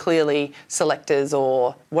game, and clearly selectors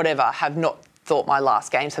or whatever have not thought my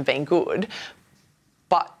last games have been good,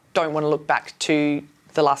 but don't want to look back to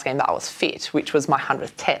the last game that I was fit, which was my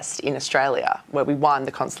 100th test in Australia, where we won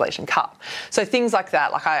the Constellation Cup. So things like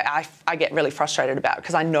that, I get really frustrated about,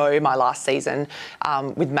 because I know my last season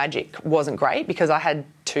with Magic wasn't great because I had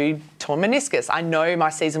 2 torn meniscus. I know my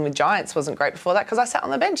season with Giants wasn't great before that because I sat on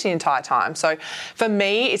the bench the entire time. So for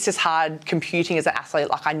me, it's just hard computing as an athlete.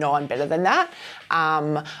 I know I'm better than that.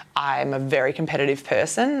 I'm a very competitive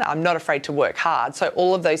person. I'm not afraid to work hard. So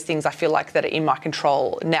all of those things I feel like that are in my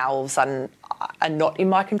control now all of a sudden are not in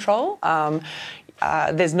my control.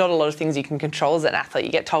 There's not a lot of things you can control as an athlete.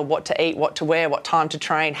 You get told what to eat, what to wear, what time to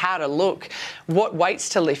train, how to look, what weights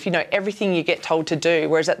to lift, everything you get told to do.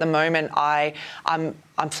 Whereas at the moment, I'm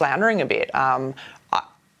floundering a bit.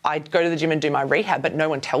 I go to the gym and do my rehab, but no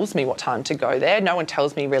one tells me what time to go there. No one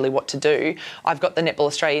tells me really what to do. I've got the Netball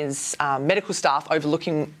Australia's medical staff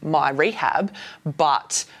overlooking my rehab,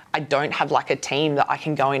 but I don't have a team that I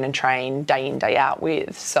can go in and train day in, day out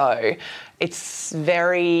with. So it's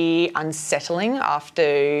very unsettling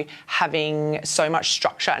after having so much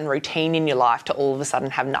structure and routine in your life to all of a sudden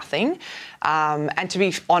have nothing. And to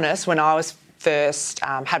be honest, when I was first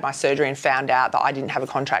had my surgery and found out that I didn't have a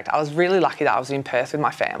contract, I was really lucky that I was in Perth with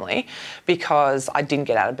my family, because I didn't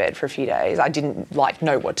get out of bed for a few days. I didn't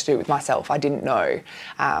know what to do with myself. I didn't know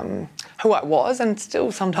who I was, and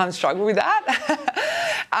still sometimes struggle with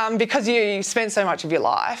that because you spend so much of your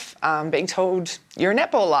life being told you're a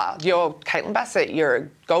netballer, you're Caitlin Bassett, you're a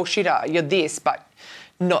goal shooter, you're this, but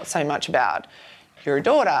not so much about you're a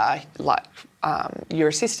daughter, you're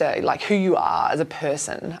a sister, who you are as a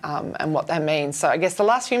person and what that means. So I guess the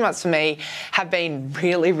last few months for me have been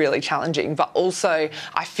really, really challenging, but also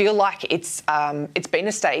I feel like it's been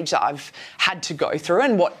a stage that I've had to go through,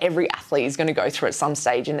 and what every athlete is going to go through at some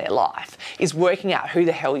stage in their life is working out who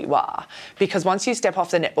the hell you are. Because once you step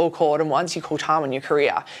off the netball court and once you call time on your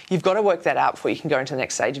career, you've got to work that out before you can go into the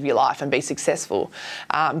next stage of your life and be successful.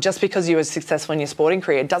 Just because you were successful in your sporting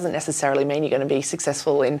career doesn't necessarily mean you're going to be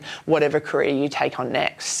successful in whatever career you take on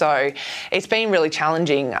next. So it's been really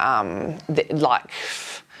challenging.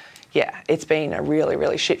 It's been a really,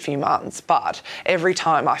 really shit few months, but every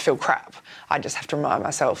time I feel crap, I just have to remind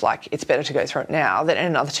myself, it's better to go through it now than in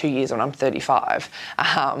another 2 years when I'm 35.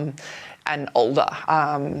 and older.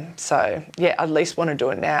 So yeah, I at least want to do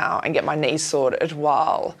it now and get my knees sorted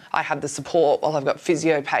while I have the support, while I've got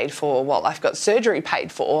physio paid for, while I've got surgery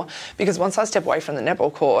paid for. Because once I step away from the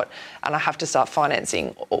netball court and I have to start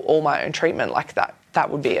financing all my own treatment like that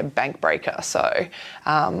would be a bank breaker. So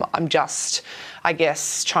I'm just, I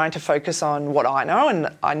guess, trying to focus on what I know, and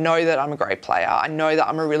I know that I'm a great player. I know that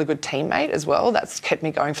I'm a really good teammate as well. That's kept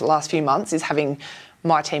me going for the last few months, is having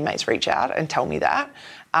my teammates reach out and tell me that.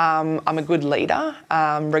 I'm a good leader,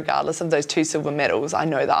 regardless of those 2 silver medals. I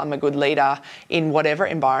know that I'm a good leader in whatever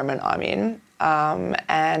environment I'm in,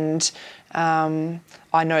 and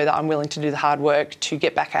I know that I'm willing to do the hard work to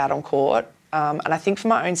get back out on court. And I think for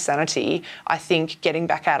my own sanity, I think getting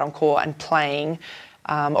back out on court and playing,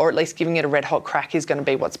 or at least giving it a red hot crack, is going to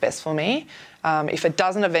be what's best for me. If it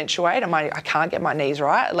doesn't eventuate and I can't get my knees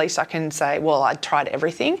right, at least I can say, well, I tried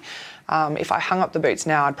everything. If I hung up the boots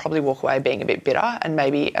now, I'd probably walk away being a bit bitter, and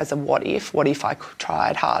maybe as a what if I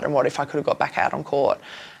tried hard, and what if I could have got back out on court.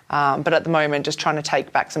 But at the moment, just trying to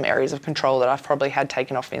take back some areas of control that I've probably had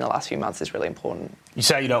taken off me in the last few months is really important. You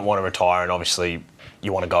say you don't want to retire, and obviously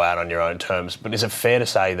you want to go out on your own terms, but is it fair to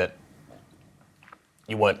say that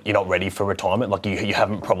you're not ready for retirement? Like you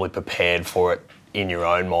haven't probably prepared for it in your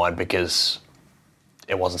own mind because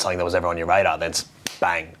it wasn't something that was ever on your radar. Then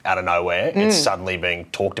bang, out of nowhere, it's suddenly being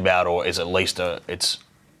talked about, or is at least it's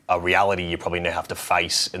a reality you probably now have to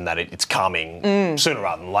face, in that it's coming sooner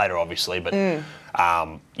rather than later, obviously. But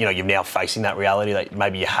you're now facing that reality that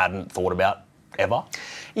maybe you hadn't thought about ever.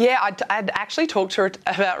 Yeah, I'd actually talked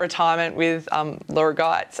about retirement with Laura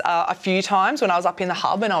Geitz a few times when I was up in the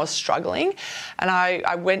hub and I was struggling. And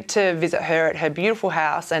I went to visit her at her beautiful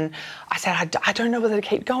house, and I said, I don't know whether to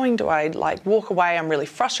keep going. Do I walk away? I'm really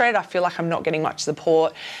frustrated. I feel like I'm not getting much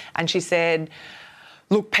support. And she said,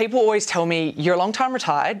 look, people always tell me you're a long time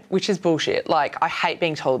retired, which is bullshit. I hate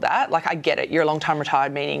being told that. I get it. You're a long time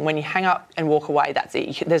retired, meaning when you hang up and walk away, that's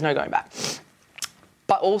it. There's no going back.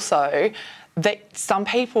 But also, that some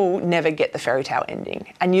people never get the fairy tale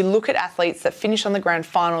ending. And you look at athletes that finish on the grand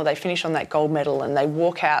final, they finish on that gold medal, and they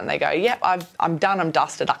walk out and they go, yep, I'm done, I'm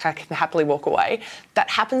dusted, I can happily walk away. That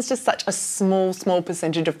happens to such a small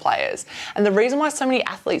percentage of players. And the reason why so many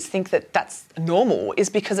athletes think that that's normal is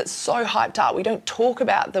because it's so hyped up. We don't talk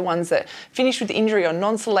about the ones that finish with injury or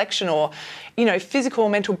non-selection, or physical or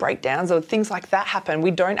mental breakdowns or things like that happen.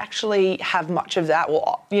 We don't actually have much of that.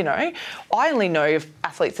 Or, I only know of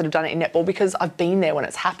athletes that have done it in netball because I've been there when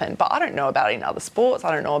it's happened, but I don't know about it in other sports.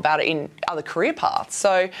 I don't know about it in other career paths.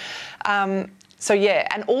 So yeah,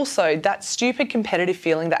 and also that stupid competitive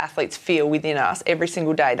feeling that athletes feel within us every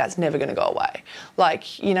single day, that's never going to go away.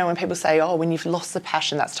 When people say, oh, when you've lost the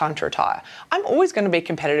passion, that's time to retire. I'm always going to be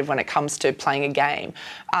competitive when it comes to playing a game.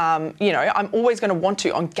 I'm always going to want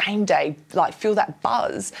to, on game day, feel that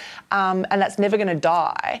buzz, and that's never going to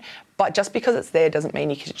die. But just because it's there doesn't mean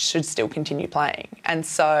you should still continue playing. And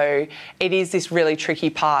so it is this really tricky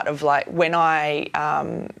part of when I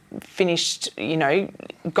finished,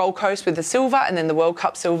 Gold Coast with the silver and then the World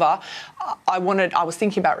Cup silver, I was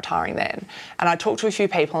thinking about retiring then. And I talked to a few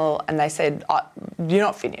people and they said, you're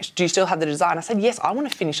not finished. Do you still have the desire? And I said, yes, I want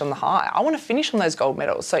to finish on the high. I want to finish on those gold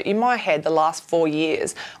medals. So in my head, the last 4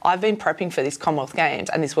 years, I've been prepping for this Commonwealth Games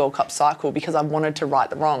and this World Cup cycle because I wanted to right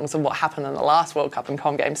the wrongs of what happened in the last World Cup and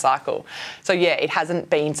Com Games cycle. So yeah, it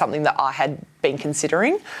hasn't been something that I had been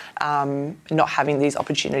considering, not having these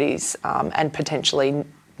opportunities and potentially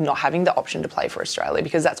not having the option to play for Australia,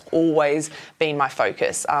 because that's always been my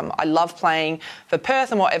focus. I love playing for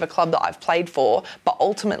Perth and whatever club that I've played for, but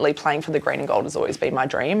ultimately playing for the green and gold has always been my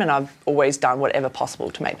dream, and I've always done whatever possible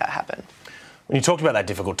to make that happen. When you talked about that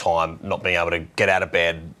difficult time, not being able to get out of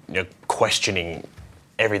bed, questioning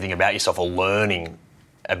everything about yourself or learning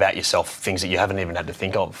about yourself, things that you haven't even had to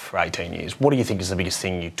think of for 18 years, what do you think is the biggest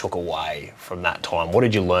thing you took away from that time? What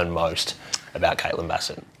did you learn most about Caitlin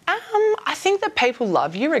Bassett? I think that people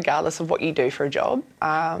love you regardless of what you do for a job.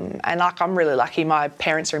 And I'm really lucky. My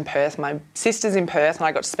parents are in Perth, my sister's in Perth, and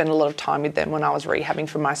I got to spend a lot of time with them when I was rehabbing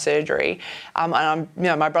from my surgery. And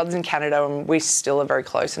my brother's in Canada, and we still are very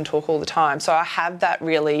close and talk all the time. So I have that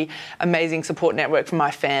really amazing support network from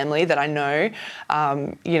my family that I know,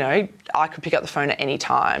 I could pick up the phone at any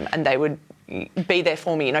time and they would be there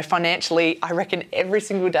for me. Financially, I reckon every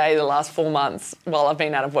single day the last 4 months while I've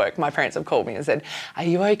been out of work, my parents have called me and said, are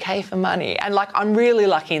you okay for money? And I'm really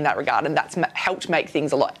lucky in that regard, and that's helped make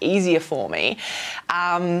things a lot easier for me.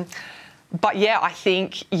 But yeah, I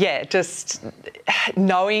think, just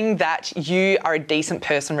knowing that you are a decent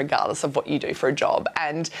person regardless of what you do for a job.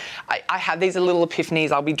 And I have these little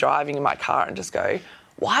epiphanies. I'll be driving in my car and just go,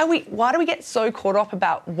 why do we get so caught up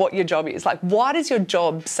about what your job is? Like, why does your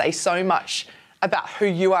job say so much about who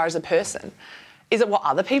you are as a person? Is it what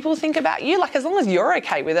other people think about you? Like, as long as you're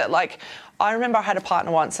okay with it. Like, I remember I had a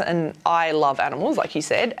partner once, and I love animals, like you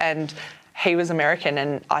said, and he was American,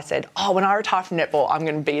 and I said, when I retire from netball, I'm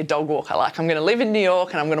going to be a dog walker. Like, I'm going to live in New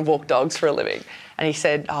York and I'm going to walk dogs for a living. And he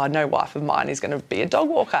said, no wife of mine is going to be a dog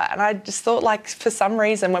walker. And I just thought, like, for some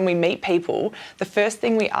reason, when we meet people, the first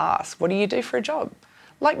thing we ask, what do you do for a job?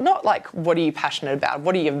 Like, not like, what are you passionate about?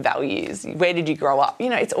 What are your values? Where did you grow up? You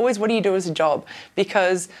know, it's always, what do you do as a job?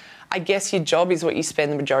 Because I guess your job is what you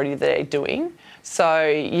spend the majority of the day doing. So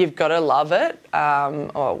you've got to love it.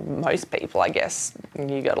 Or most people, I guess,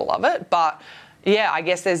 you got to love it. But yeah, I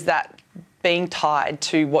guess there's that being tied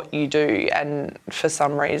to what you do. And for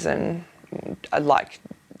some reason,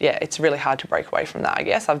 it's really hard to break away from that, I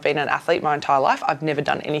guess. I've been an athlete my entire life. I've never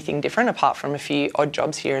done anything different apart from a few odd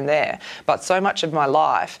jobs here and there. But so much of my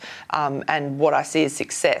life and what I see as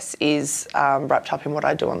success is wrapped up in what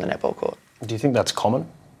I do on the netball court. Do you think that's common?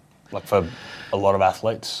 Like, for a lot of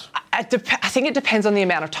athletes? I think it depends on the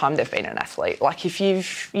amount of time they've been an athlete. Like, if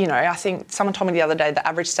I think someone told me the other day the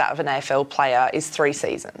average stat of an AFL player is 3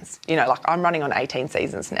 seasons. You know, like, I'm running on 18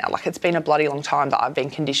 seasons now. Like, it's been a bloody long time that I've been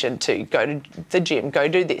conditioned to go to the gym, go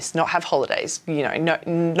do this, not have holidays,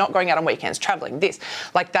 not going out on weekends, travelling, this.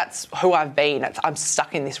 Like, that's who I've been. I'm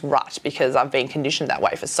stuck in this rut because I've been conditioned that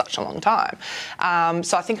way for such a long time.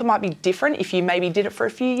 So I think it might be different if you maybe did it for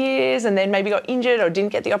a few years and then maybe got injured or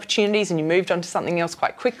didn't get the opportunities and you moved on to something else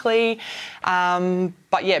quite quickly.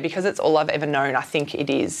 But yeah, because it's all I've ever known, I think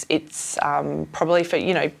it's probably for,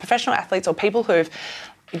 professional athletes or people who've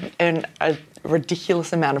earned a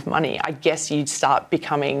ridiculous amount of money. I guess you'd start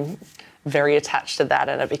becoming very attached to that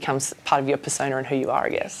and it becomes part of your persona and who you are, I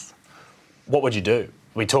guess. What would you do?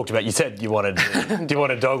 We talked about, you said you wanted, do you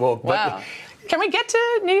want a dog walk? Wow. Can we get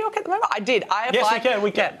to New York at the moment? I did. Yes,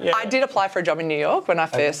 we can. Yeah. I did apply for a job in New York when I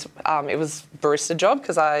first, it was a barista job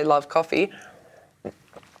because I love coffee.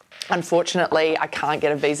 Unfortunately, I can't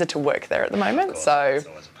get a visa to work there at the moment, but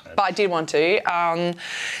I did want to.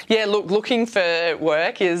 Looking for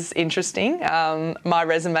work is interesting. My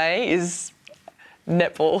resume is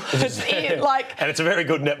netball. And it's a very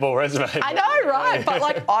good netball resume. I know, right?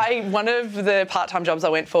 But one of the part-time jobs I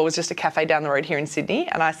went for was just a cafe down the road here in Sydney,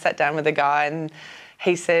 and I sat down with a guy and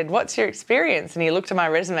he said, "What's your experience?" And he looked at my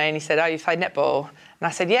resume and he said, "Oh, you played netball." And I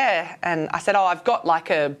said, "Yeah." And I said, "Oh, I've got like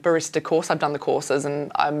a barista course. I've done the courses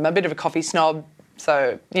and I'm a bit of a coffee snob.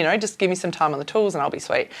 So, just give me some time on the tools and I'll be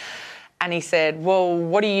sweet." And he said, "Well,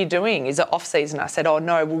 what are you doing? Is it off season?" I said, "Oh,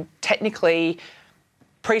 no, well, technically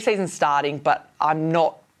pre-season's starting, but I'm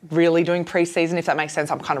not really doing pre-season, if that makes sense.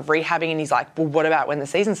 I'm kind of rehabbing." And he's like, "Well, what about when the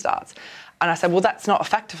season starts?" And I said, "Well, that's not a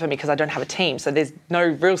factor for me because I don't have a team. So there's no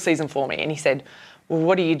real season for me." And he said, "Well,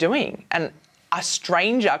 what are you doing?" And a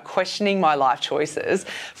stranger questioning my life choices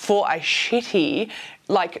for a shitty,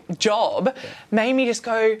 job made me just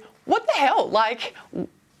go, what the hell?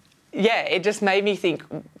 It just made me think,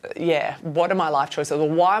 what are my life choices? Or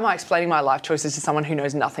why am I explaining my life choices to someone who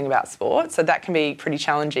knows nothing about sport? So that can be pretty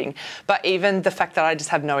challenging. But even the fact that I just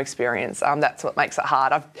have no experience, that's what makes it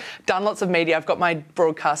hard. I've done lots of media. I've got my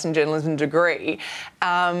broadcast and journalism degree.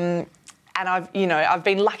 And I've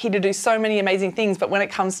been lucky to do so many amazing things, but when it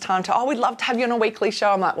comes time to, we'd love to have you on a weekly show,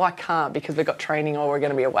 I'm like, well, I can't because we've got training or we're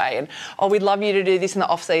going to be away. And, we'd love you to do this in the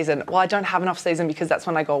off season. Well, I don't have an off season because that's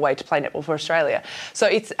when I go away to play netball for Australia. So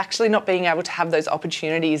it's actually not being able to have those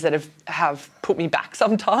opportunities that have put me back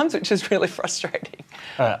sometimes, which is really frustrating.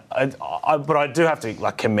 But I do have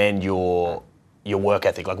to commend your work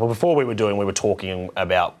ethic. Before we were talking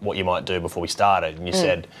about what you might do before we started, and you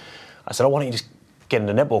said, why don't you just get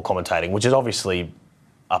into netball commentating, which is obviously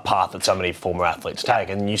a path that so many former athletes take.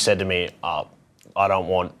 And you said to me, I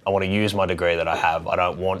want to use my degree that I have. I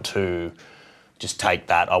don't want to just take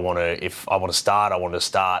that. I want to start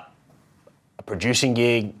a producing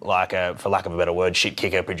gig, for lack of a better word, shit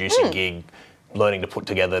kicker producing gig, learning to put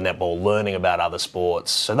together netball, learning about other sports.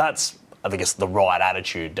 So that's, I think, it's the right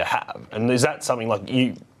attitude to have. And is that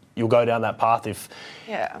something you'll go down that path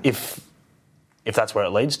if that's where it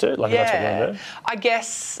leads to? If that's what you want to do? I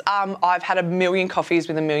guess I've had a million coffees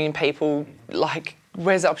with a million people.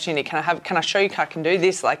 Where's the opportunity? Can I show you I can do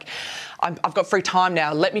this? I've got free time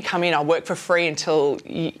now. Let me come in. I'll work for free until,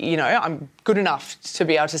 I'm good enough to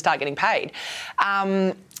be able to start getting paid.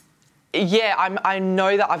 I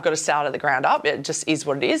know that I've got to start at the ground up. It just is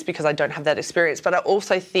what it is because I don't have that experience. But I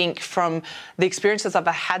also think from the experiences I've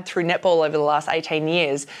had through netball over the last 18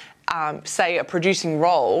 years, say a producing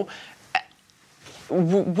role,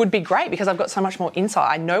 would be great because I've got so much more insight.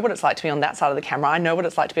 I know what it's like to be on that side of the camera. I know what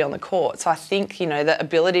it's like to be on the court. So I think, the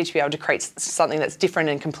ability to be able to create something that's different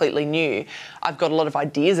and completely new, I've got a lot of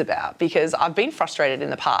ideas about because I've been frustrated in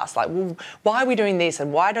the past. Like, well, why are we doing this?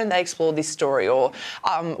 And why don't they explore this story? Or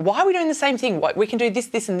why are we doing the same thing? We can do this,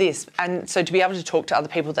 this and this. And so to be able to talk to other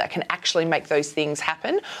people that can actually make those things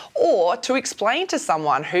happen, or to explain to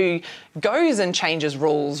someone who goes and changes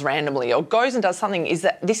rules randomly or goes and does something, is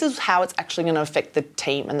that this is how it's actually going to affect the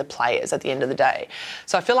team and the players at the end of the day.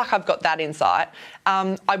 So I feel like I've got that insight.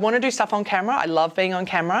 I want to do stuff on camera. I love being on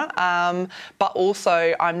camera. But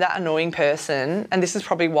also I'm that annoying person, and this is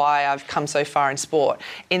probably why I've come so far in sport,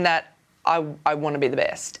 in that I want to be the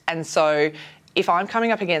best. And so if I'm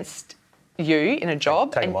coming up against you in a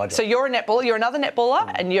job, so you're a netballer, you're another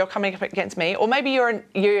netballer, and you're coming up against me, or maybe you're an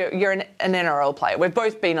NRL player. We've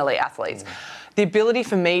both been elite athletes. The ability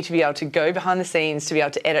for me to be able to go behind the scenes, to be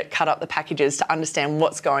able to edit, cut up the packages, to understand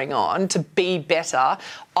what's going on, to be better,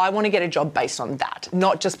 I want to get a job based on that,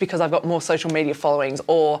 not just because I've got more social media followings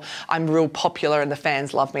or I'm real popular and the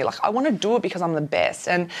fans love me. Like, I want to do it because I'm the best.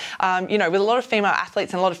 And, with a lot of female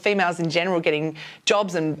athletes and a lot of females in general getting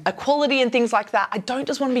jobs and equality and things like that, I don't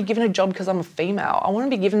just want to be given a job because I'm a female. I want to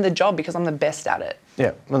be given the job because I'm the best at it.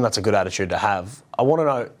 Yeah, and that's a good attitude to have. I want to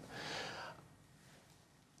know,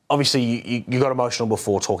 obviously, you got emotional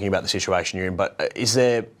before talking about the situation you're in, but is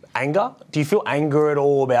there anger? Do you feel anger at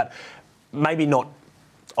all about maybe not,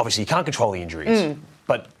 obviously you can't control the injuries,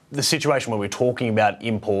 but the situation where we're talking about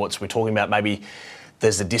imports, we're talking about maybe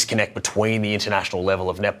there's a disconnect between the international level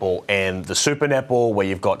of netball and the super netball, where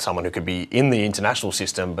you've got someone who could be in the international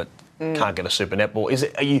system but can't get a super netball.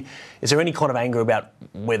 Is there any kind of anger about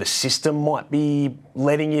where the system might be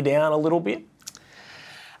letting you down a little bit?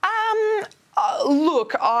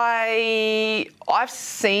 Look, I've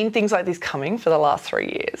seen things like this coming for the last 3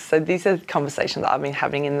 years. So these are conversations that I've been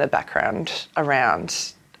having in the background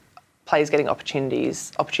around players getting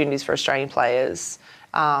opportunities for Australian players.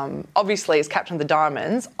 Obviously, as captain of the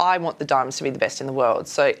Diamonds, I want the Diamonds to be the best in the world.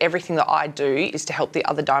 So everything that I do is to help the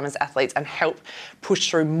other Diamonds athletes and help push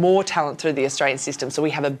through more talent through the Australian system so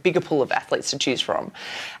we have a bigger pool of athletes to choose from.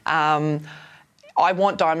 I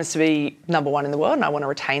want Diamonds to be number one in the world, and I want to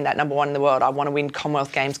retain that number one in the world. I want to win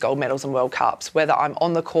Commonwealth Games gold medals and World Cups. Whether I'm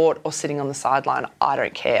on the court or sitting on the sideline, I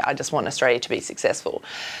don't care. I just want Australia to be successful.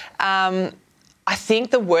 I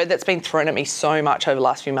think the word that's been thrown at me so much over the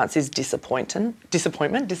last few months is disappointed.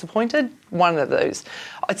 One of those.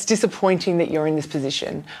 It's disappointing that you're in this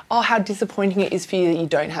position. Oh, how disappointing it is for you that you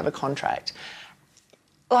don't have a contract.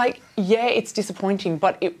 Like, yeah, it's disappointing,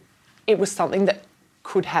 but it was something that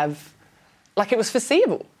could have... Like, it was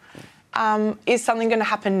foreseeable. Is something going to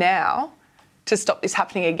happen now to stop this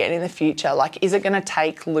happening again in the future? Like, is it going to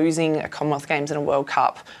take losing a Commonwealth Games and a World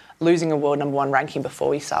Cup, losing a world number one ranking before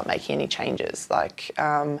we start making any changes? Like,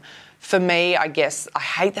 for me, I guess I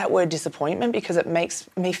hate that word disappointment because it makes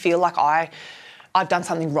me feel like I've done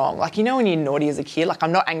something wrong. Like, when you're naughty as a kid, like,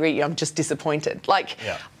 I'm not angry at you, I'm just disappointed. Like,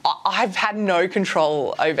 yeah. I've had no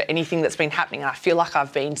control over anything that's been happening. I feel like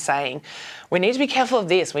I've been saying, we need to be careful of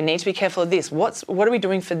this, we need to be careful of this. What are we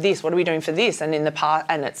doing for this? What are we doing for this? And in the past,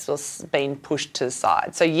 and it's just been pushed to the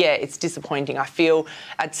side. So yeah, it's disappointing. I feel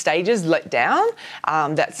at stages let down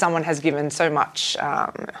that someone has given so much,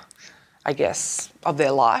 I guess, of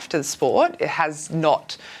their life to the sport. It has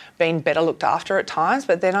not been better looked after at times,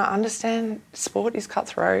 but then I understand sport is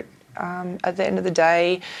cutthroat. At the end of the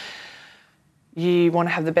day, you want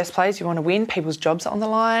to have the best players, you want to win, people's jobs are on the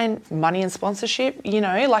line, money and sponsorship.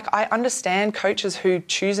 Like, I understand coaches who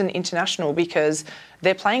choose an international because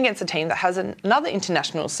they're playing against a team that has another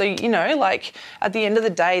international. So, like, at the end of the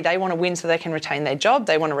day, they want to win so they can retain their job,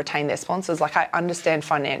 they want to retain their sponsors. Like, I understand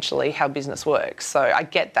financially how business works, so I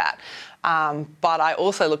get that. But I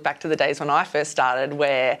also look back to the days when I first started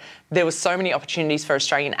where there were so many opportunities for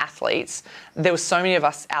Australian athletes. There were so many of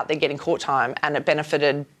us out there getting court time, and it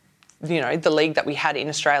benefited, the league that we had in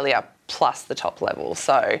Australia plus the top level.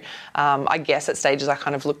 So I guess at stages I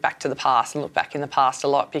kind of look back to the past and look back in the past a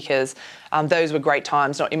lot because those were great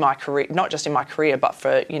times, not just in my career, but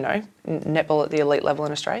for, netball at the elite level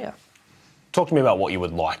in Australia. Talk to me about what you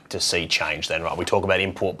would like to see change then, right? We talk about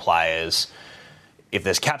import players. If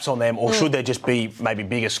there's caps on them, or should there just be maybe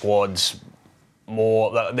bigger squads,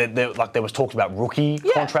 more, like there was talked about rookie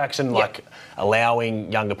contracts and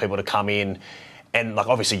allowing younger people to come in. And like,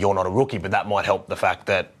 obviously you're not a rookie, but that might help the fact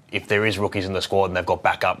that if there is rookies in the squad and they've got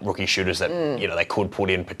backup rookie shooters that, they could put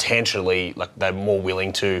in potentially, like they're more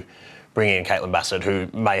willing to bring in Caitlin Bassett, who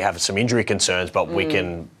may have some injury concerns, but we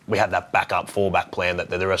have that backup fallback plan that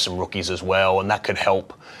there are some rookies as well. And that could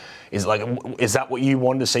help, Is that what you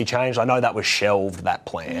wanted to see changed? I know that was shelved, that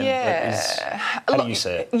plan. Yeah. How do you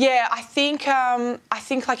see it? Yeah, I think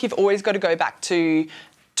like you've always got to go back to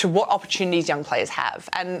what opportunities young players have.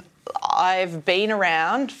 And I've been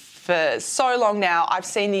around for so long now. I've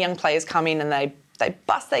seen the young players come in and they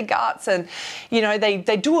bust their guts and,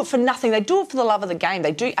 they do it for nothing. They do it for the love of the game.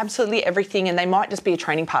 They do absolutely everything and they might just be a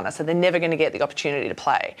training partner, so they're never going to get the opportunity to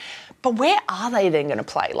play. But where are they then going to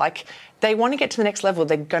play? Like, they want to get to the next level,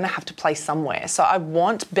 they're going to have to play somewhere. So I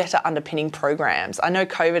want better underpinning programs. I know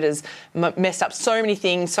COVID has messed up so many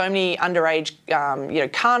things, so many underage,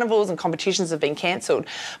 carnivals and competitions have been cancelled.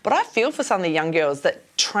 But I feel for some of the young girls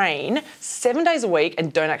that train 7 days a week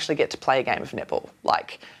and don't actually get to play a game of netball.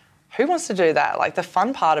 Like, who wants to do that? Like, the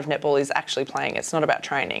fun part of netball is actually playing. It's not about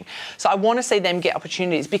training. So I want to see them get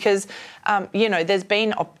opportunities because, there's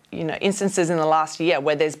been, instances in the last year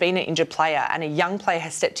where there's been an injured player and a young player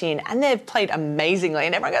has stepped in and they've played amazingly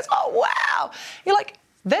and everyone goes, oh, wow. You're like,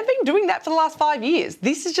 they've been doing that for the last 5 years.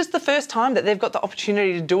 This is just the first time that they've got the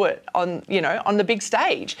opportunity to do it on the big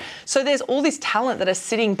stage. So there's all this talent that is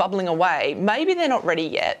sitting, bubbling away. Maybe they're not ready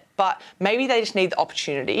yet, but maybe they just need the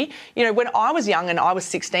opportunity. When I was young and I was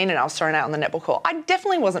 16 and I was thrown out on the netball court, I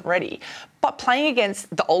definitely wasn't ready. But playing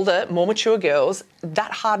against the older, more mature girls,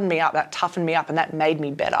 that hardened me up, that toughened me up, and that made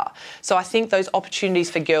me better. So I think those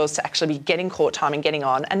opportunities for girls to actually be getting court time and getting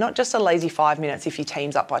on, and not just a lazy 5 minutes if your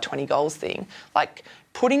team's up by 20 goals thing, like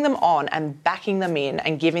putting them on and backing them in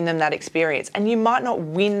and giving them that experience. And you might not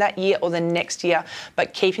win that year or the next year,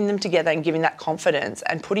 but keeping them together and giving that confidence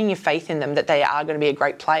and putting your faith in them that they are going to be a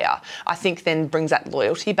great player, I think then brings that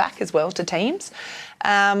loyalty back as well to teams.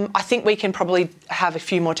 I think we can probably have a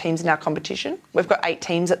few more teams in our competition. We've got 8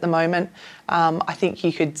 teams at the moment. I think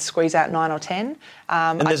you could squeeze out 9 or 10.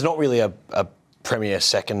 And there's not really a premier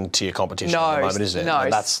second-tier competition at the moment, is there? No.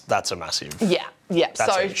 That's a massive... Yeah.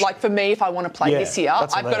 So, like, for me, if I want to play this year, I've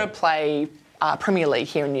got to play Premier League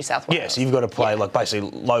here in New South Wales. Yeah, so you've got to play, like, basically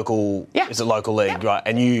local... Yeah. Is it local league, right?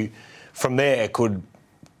 And you, from there, could,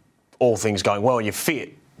 all things going well, you're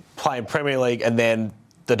fit, play in Premier League, and then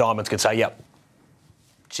the Diamonds could say, yep,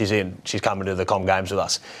 she's in, she's coming to the Com Games with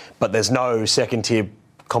us. But there's no second-tier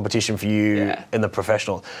competition for you in the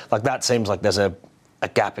professional. Like, that seems like there's a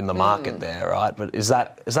gap in the market there, right? But is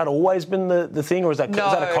that always been the thing, or is that a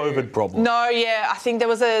COVID problem? No, yeah. I think there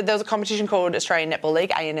was a competition called Australian Netball League,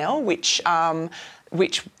 ANL, which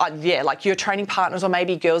like your training partners or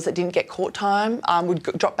maybe girls that didn't get court time would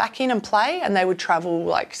drop back in and play, and they would travel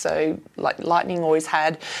like Lightning always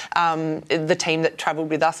had the team that travelled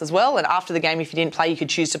with us as well. And after the game, if you didn't play, you could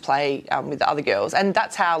choose to play with the other girls, and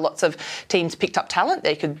that's how lots of teams picked up talent.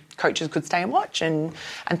 Coaches could stay and watch and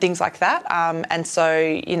things like that. And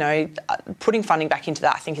so putting funding back into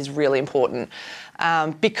that I think is really important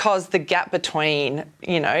because the gap between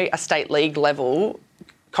a state league level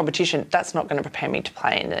competition, that's not going to prepare me to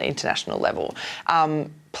play in an international level.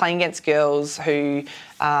 Playing against girls who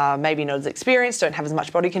maybe not as experienced, don't have as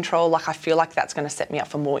much body control, like I feel like that's going to set me up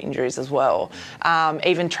for more injuries as well.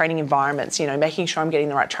 Even training environments, making sure I'm getting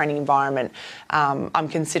the right training environment. I'm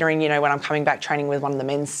considering, when I'm coming back training with one of the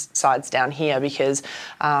men's sides down here because,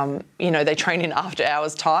 they train in after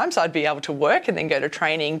hours time, so I'd be able to work and then go to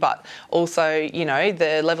training, but also,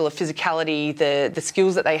 the level of physicality, the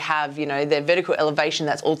skills that they have, their vertical elevation,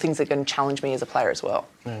 that's all things that are going to challenge me as a player as well.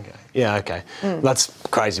 Okay. Yeah, okay. That's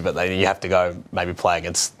crazy, but then you have to go maybe play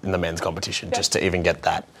against in the men's competition just to even get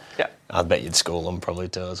that. Yeah. I bet you'd school them probably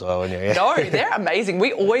too as well, wouldn't you? Yeah. No, they're amazing.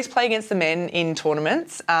 We always play against the men in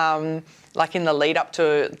tournaments, like in the lead up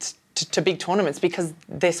to big tournaments because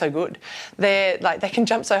they're so good. They can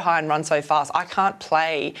jump so high and run so fast. I can't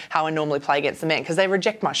play how I normally play against the men because they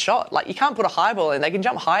reject my shot. Like, you can't put a high ball in. They can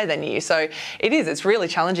jump higher than you. So it's really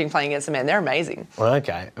challenging playing against the men. They're amazing. Well,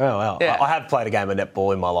 okay. Oh, well. Yeah. I have played a game of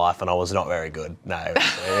netball in my life and I was not very good. No.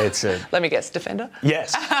 Let me guess, defender?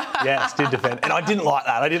 Yes, did defend. And I didn't like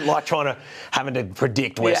that. I didn't like having to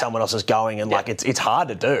predict where someone else is going, and it's hard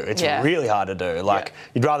to do. It's really hard to do.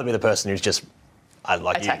 You'd rather be the person who's just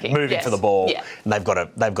attacking, moving for the ball, and they've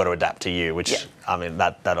got to adapt to you, which I mean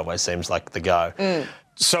that always seems like the go.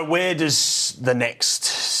 So where does the next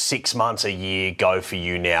 6 months, a year go for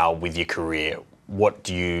you now with your career? What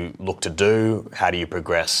do you look to do? How do you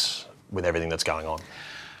progress with everything that's going on?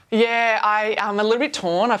 Yeah, I'm a little bit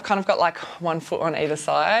torn. I've kind of got like one foot on either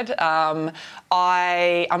side. I'm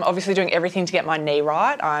obviously doing everything to get my knee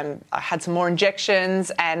right. I had some more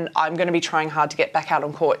injections and I'm going to be trying hard to get back out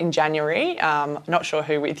on court in January. Not sure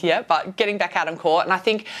who with yet, but getting back out on court. And I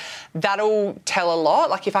think that'll tell a lot.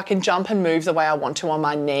 Like, if I can jump and move the way I want to on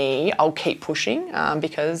my knee, I'll keep pushing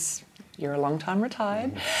because you're a long time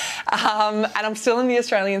retired. And I'm still in the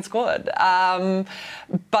Australian squad.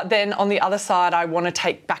 But then on the other side, I want to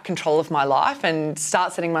take back control of my life and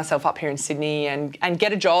start setting myself up here in Sydney and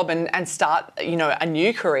get a job and start, a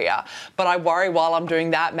new career. But I worry while I'm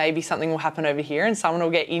doing that, maybe something will happen over here and someone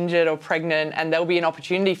will get injured or pregnant and there'll be an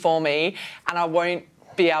opportunity for me and I won't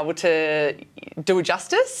be able to do it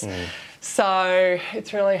justice. So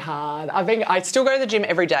it's really hard. I still go to the gym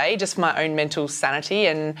every day just for my own mental sanity,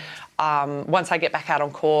 and once I get back out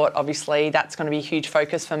on court, obviously that's going to be a huge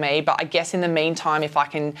focus for me. But I guess in the meantime, if I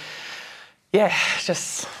can,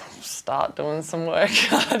 just start doing some work.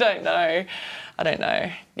 I don't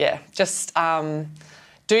know. Yeah, just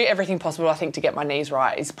do everything possible, I think, to get my knees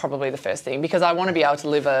right is probably the first thing, because I want to be able to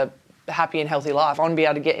live a happy and healthy life. I want to be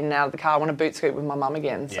able to get in and out of the car. I want to boot scoot with my mum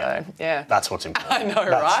again. So, yeah. That's what's important. I know,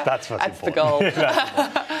 right? That's the goal.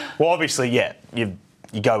 Well, obviously, you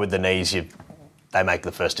go with the knees. They make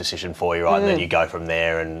the first decision for you, right? And then you go from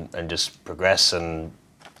there and just progress and,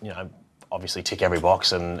 obviously tick every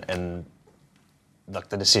box and like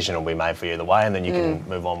the decision will be made for you either way, and then you can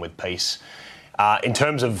move on with peace. In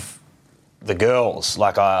terms of the girls,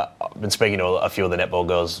 like I've been speaking to a few of the netball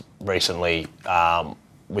girls recently,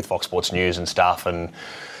 with Fox Sports News and stuff, and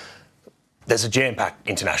there's a jam-packed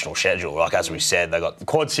international schedule. Like, as we said, they got the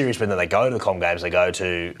Quad Series, but then they go to the Com Games, they go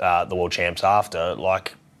to the World Champs after.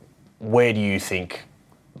 Like, where do you think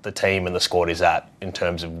the team and the squad is at in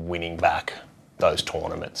terms of winning back those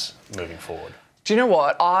tournaments moving forward? Do you know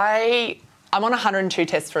what? I'm on 102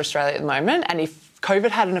 tests for Australia at the moment, and if COVID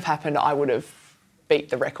hadn't have happened, I would have beat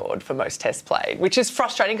the record for most tests played, which is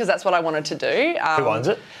frustrating because that's what I wanted to do. Who owns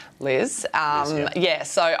it? Liz. So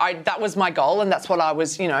that was my goal, and that's what I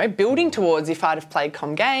was, building towards. If I'd have played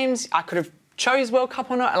Com Games, I could have chose World Cup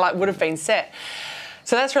or not, would have been set.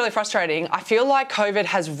 So that's really frustrating. I feel like COVID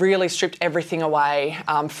has really stripped everything away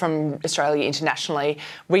from Australia internationally.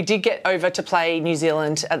 We did get over to play New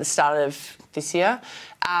Zealand at the start of this year,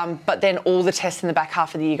 but then all the tests in the back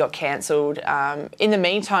half of the year got cancelled. In the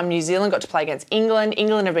meantime, New Zealand got to play against England.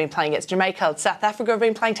 England have been playing against Jamaica. South Africa have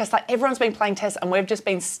been playing tests. Like, everyone's been playing tests, and we've just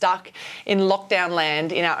been stuck in lockdown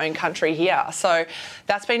land in our own country here. So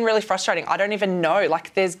that's been really frustrating. I don't even know.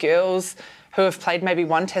 Like, there's girls who have played maybe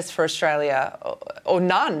one test for Australia or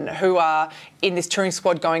none, who are in this touring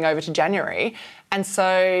squad going over to January. And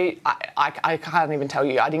so I can't even tell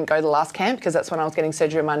you. I didn't go to the last camp because that's when I was getting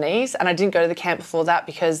surgery on my knees, and I didn't go to the camp before that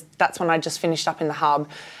because that's when I just finished up in the hub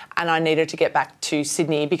and I needed to get back to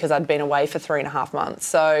Sydney because I'd been away for 3.5 months.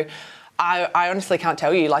 So I honestly can't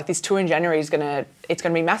tell you. Like, this tour in January it's going to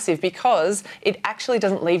be massive because it actually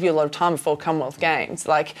doesn't leave you a lot of time before Commonwealth Games.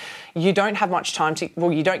 Like, you don't have much time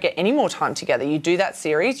you don't get any more time together. You do that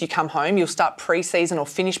series, you come home, you'll start pre-season or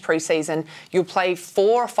finish pre-season, you'll play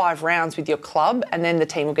 4 or 5 rounds with your club, and then the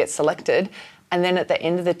team will get selected. And then at the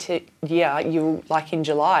end of the year, like in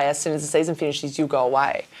July, as soon as the season finishes, you'll go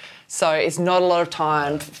away. So it's not a lot of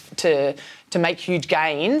time to make huge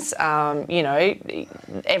gains.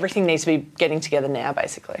 Everything needs to be getting together now,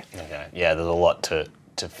 basically. Okay. Yeah, there's a lot to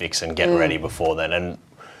fix and get ready before then. And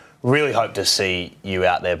really hope to see you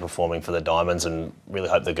out there performing for the Diamonds, and really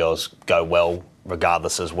hope the girls go well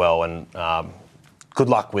regardless as well. And good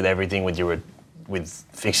luck with everything, with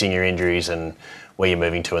fixing your injuries and where you're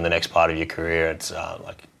moving to in the next part of your career. It's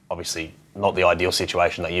obviously not the ideal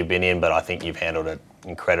situation that you've been in, but I think you've handled it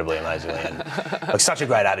incredibly amazingly, and such a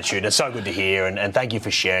great attitude. It's so good to hear, and thank you for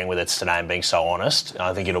sharing with us today and being so honest.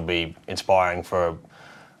 I think it'll be inspiring for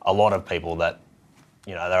a lot of people that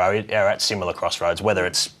are at similar crossroads, whether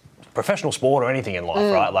it's professional sport or anything in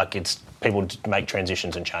life, right? Like, it's people make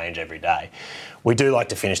transitions and change every day. We do like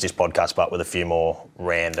to finish this podcast, but with a few more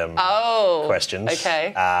random questions.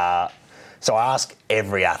 Okay. So I ask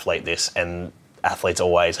every athlete this, and athletes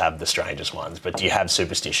always have the strangest ones, but do you have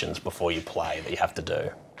superstitions before you play that you have to do?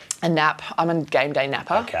 A nap. I'm a game day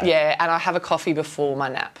napper. Okay. Yeah, and I have a coffee before my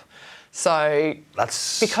nap. So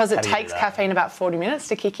because it takes caffeine about 40 minutes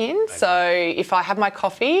to kick in. Okay. So if I have my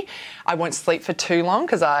coffee, I won't sleep for too long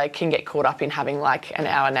because I can get caught up in having like an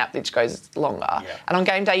hour nap which goes longer. Yeah. And on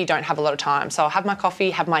game day, you don't have a lot of time. So I'll have my coffee,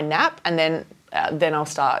 have my nap, and then I'll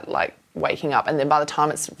start like waking up, and then by the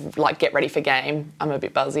time it's like get ready for game, I'm a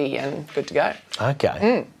bit buzzy and good to go.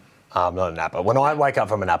 Okay. I'm not a napper. When I wake up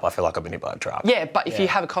from a nap, I feel like I've been hit by a truck. Yeah, but if you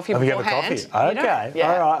have a coffee beforehand... If you have a coffee. Okay.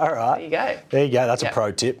 Yeah. All right. There you go. That's a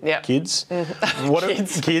pro tip, kids.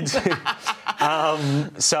 Kids.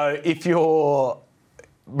 So if you're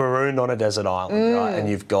marooned on a desert island, right, and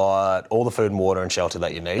you've got all the food and water and shelter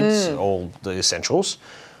that you need, all the essentials,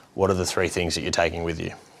 what are the 3 things that you're taking with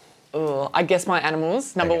you? I guess my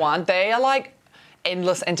animals, number one. They are like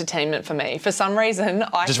endless entertainment for me. For some reason,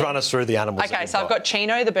 Just run us through the animals. Okay, so I've got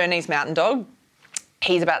Chino, the Bernese Mountain Dog.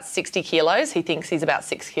 He's about 60 kilos. He thinks he's about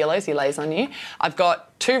 6 kilos. He lays on you. I've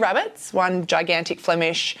got 2 rabbits, one gigantic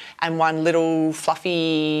Flemish and one little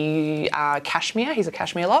fluffy cashmere. He's a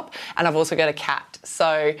cashmere lop. And I've also got a cat.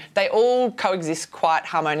 So they all coexist quite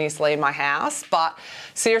harmoniously in my house. But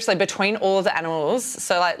seriously, between all of the animals,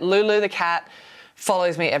 so like Lulu the cat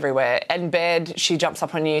follows me everywhere. In bed, she jumps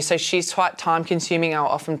up on you. So she's quite time consuming. I'll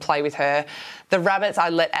often play with her. The rabbits I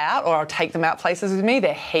let out or I'll take them out places with me.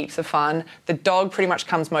 They're heaps of fun. The dog pretty much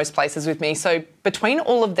comes most places with me. So between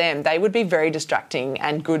all of them, they would be very distracting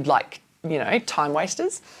and good, like, you know, time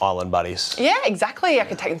wasters. Island buddies. Yeah, exactly. I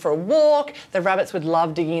could take them for a walk. The rabbits would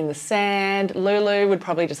love digging in the sand. Lulu would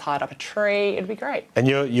probably just hide up a tree. It'd be great. And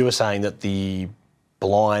you were saying that the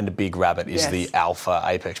blind big rabbit is the alpha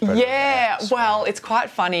apex predator. Yeah, well, it's quite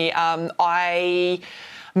funny. I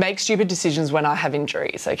make stupid decisions when I have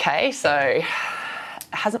injuries, okay? So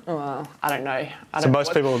well, I don't know. So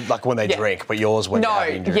most people, like when they drink, but yours when you have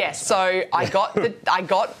injuries. Yes. So I got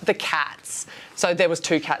the cats. So there was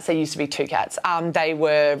 2 cats. There used to be 2 cats. They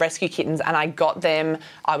were rescue kittens, and I got them.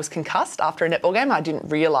 I was concussed after a netball game. I didn't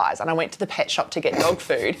realise, and I went to the pet shop to get dog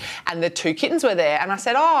food, and the 2 kittens were there. And I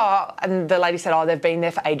said, and the lady said, they've been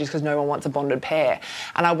there for ages because no one wants a bonded pair.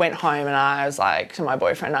 And I went home and I was like to my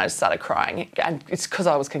boyfriend, and I just started crying, and it's because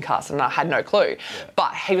I was concussed and I had no clue. Yeah.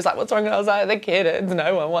 But he was like, "What's wrong?" And I was like, "The kittens,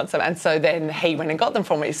 no one wants them." And so then he went and got them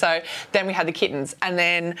for me. So then we had the kittens, and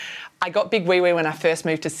then I got Big Wee Wee when I first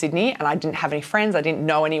moved to Sydney, and I didn't have any friends. I didn't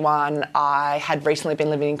know anyone. I had recently been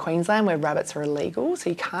living in Queensland where rabbits are illegal, so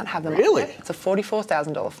you can't have them. Really? It's a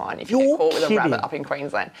 $44,000 fine if you get caught with a rabbit up in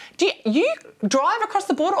Queensland. Do you drive across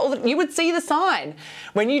the border? You would see the sign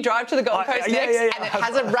when you drive to the Gold Coast next, and it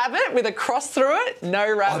has a rabbit with a cross through it.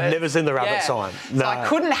 No rabbit. I've never seen the rabbit sign. No. So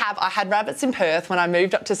I had rabbits in Perth. When I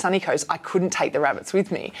moved up to Sunny Coast, I couldn't take the rabbits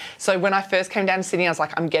with me. So when I first came down to Sydney, I was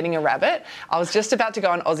like, I'm getting a rabbit. I was just about to go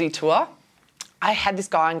on Aussie tour. I had this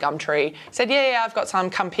guy on Gumtree, said, yeah, I've got some,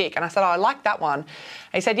 come pick. And I said, I like that one. And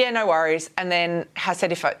he said, yeah, no worries. And then I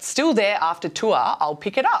said, if it's still there after tour, I'll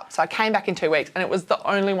pick it up. So I came back in 2 weeks and it was the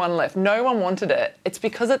only one left. No one wanted it. It's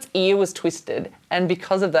because its ear was twisted, and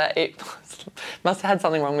because of that, it must have had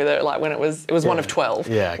something wrong with it, like when it was one of 12.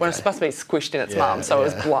 Yeah, okay. When it's supposed to be squished in its mum, so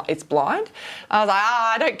it's blind. I was like,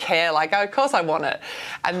 I don't care. Like, of course I want it.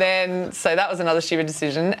 And then, so that was another stupid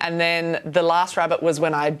decision. And then the last rabbit was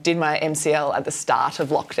when I did my MCL at the start of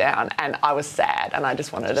lockdown, and I was sad and I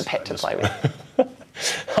just wanted a pet to play with.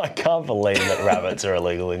 I can't believe that rabbits are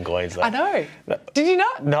illegal in Queensland. I know. Did you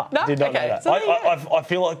not? No, did not know that. So I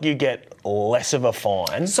feel like you get less of a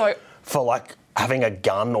fine for like having a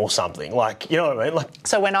gun or something. Like, you know what I mean? Like,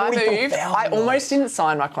 so when I moved, I almost didn't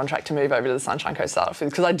sign my contract to move over to the Sunshine Coast South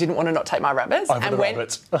because I didn't want to not take my rabbits.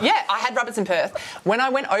 Rabbits. Yeah, I had rabbits in Perth. When I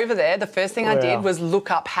went over there, the first thing I did was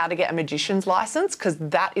look up how to get a magician's license, because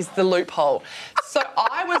that is the loophole. So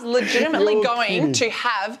I was legitimately going to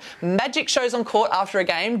have magic shows on court after a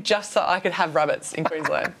game just so I could have rabbits in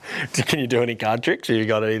Queensland. Can you do any card tricks? Or you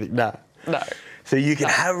got anything? No. So you can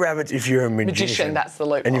have rabbits if you're a magician. That's the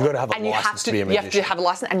loophole. And you've got to have a license to be a magician. You have to have a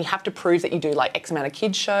license, and you have to prove that you do like X amount of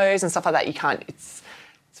kids shows and stuff like that. You can't. It's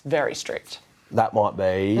very strict. That might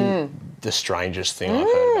be the strangest thing I've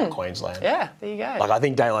heard about Queensland. Yeah, there you go. Like, I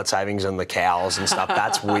think daylight savings and the cows and stuff,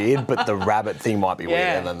 that's weird, but the rabbit thing might be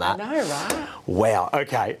weirder than that. I know, right? Wow.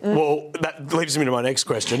 Okay. Well, that leads me to my next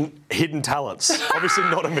question. Hidden talents. Obviously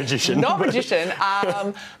not a magician. Not a magician.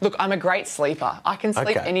 Look, I'm a great sleeper. I can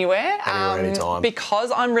sleep anywhere. Anytime.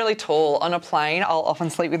 Because I'm really tall on a plane, I'll often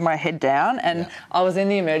sleep with my head down. And I was in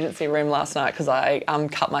the emergency room last night because I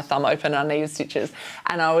cut my thumb open and I needed stitches.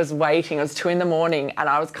 And I was waiting. It was 2 a.m. and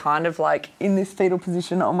I was kind of like in this fetal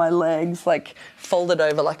position on my legs, like folded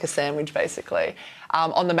over like a sandwich, basically.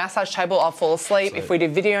 On the massage table, I'll fall asleep. If we do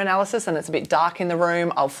video analysis and it's a bit dark in the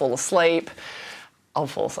room, I'll fall asleep. I'll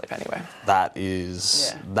fall asleep anywhere. That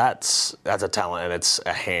is, that's a talent, and it's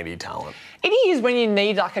a handy talent. It is when you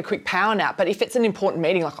need like a quick power nap, but if it's an important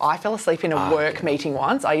meeting, like I fell asleep in a work meeting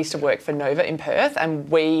once. I used to work for Nova in Perth, and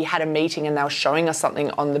we had a meeting and they were showing us something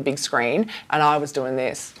on the big screen, and I was doing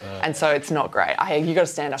this. And so it's not great. You got to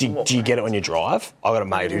stand up and walk. Do you get it when you drive? I've got a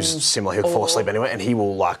mate who's similar. He'll fall asleep anyway, and he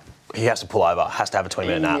will he has to pull over, has to have a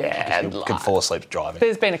 20-minute nap. Yeah, he can fall asleep driving.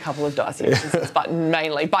 There's been a couple of dicey instances, but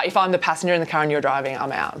mainly. But if I'm the passenger in the car and you're driving,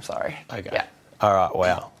 I'm out. I'm sorry. Okay. Yeah. All right.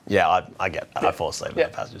 Wow. Yeah, I get that. I fall asleep in the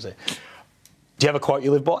passenger seat. Do you have a quote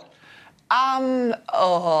you live by?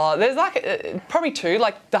 There's like probably 2.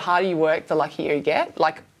 Like, the harder you work, the luckier you get.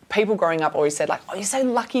 Like, people growing up always said like, oh, you're so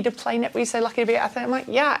lucky to play netball, you're so lucky to be an athlete. I'm like,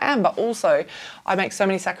 yeah, I am, but also I make so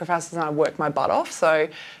many sacrifices and I work my butt off. So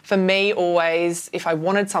for me, always, if I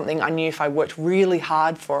wanted something, I knew if I worked really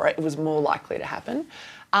hard for it, it was more likely to happen.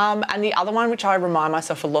 And the other one, which I remind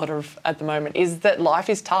myself a lot of at the moment, is that life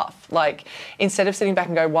is tough. Like, instead of sitting back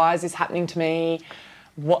and go, why is this happening to me?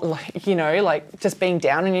 What, like, you know, like just being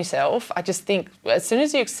down on yourself. I just think as soon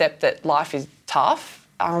as you accept that life is tough,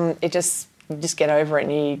 you just get over it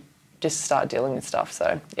and you just start dealing with stuff.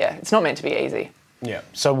 So yeah, it's not meant to be easy. Yeah.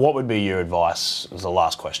 So what would be your advice as the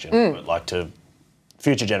last question, like to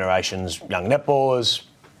future generations, young netballers,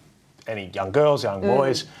 any young girls, young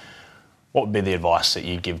boys? What would be the advice that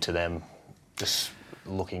you'd give to them just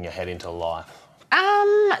looking ahead into life?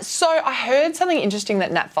 So I heard something interesting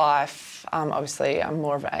that Nat Fyfe, obviously I'm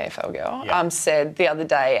more of an AFL girl, said the other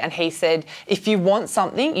day, and he said, if you want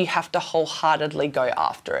something, you have to wholeheartedly go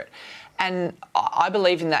after it. And I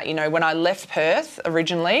believe in that. You know, when I left Perth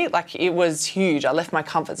originally, like it was huge. I left my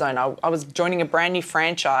comfort zone. I was joining a brand new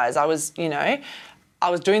franchise. I was, you know, I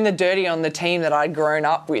was doing the dirty on the team that I'd grown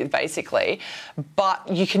up with, basically. But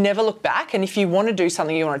you can never look back. And if you want to do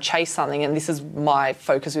something, you want to chase something, and this is my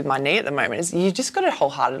focus with my knee at the moment, is you just got to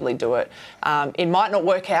wholeheartedly do it. It might not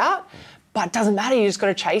work out, but it doesn't matter. You just got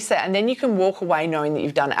to chase it. And then you can walk away knowing that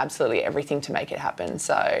you've done absolutely everything to make it happen.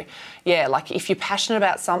 So, yeah, like if you're passionate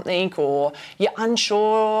about something or you're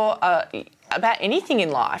unsure about anything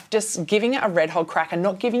in life, just giving it a red hot crack and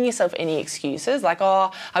not giving yourself any excuses like,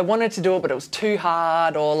 oh, I wanted to do it but it was too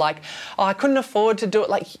hard, or like, oh, I couldn't afford to do it.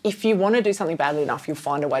 Like, if you want to do something badly enough, you'll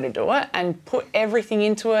find a way to do it and put everything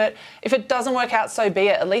into it. If it doesn't work out, so be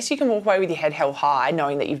it. At least you can walk away with your head held high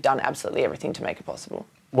knowing that you've done absolutely everything to make it possible.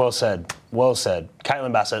 Well said. Well said.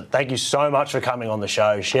 Caitlin Bassett, thank you so much for coming on the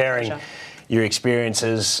show, sharing your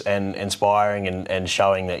experiences and inspiring and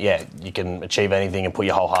showing that, yeah, you can achieve anything and put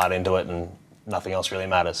your whole heart into it and nothing else really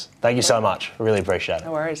matters. Thank you so much. I really appreciate it.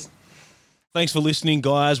 No worries. Thanks for listening,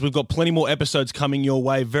 guys. We've got plenty more episodes coming your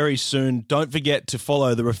way very soon. Don't forget to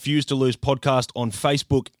follow the Refuse to Lose podcast on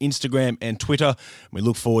Facebook, Instagram, and Twitter. We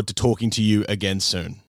look forward to talking to you again soon.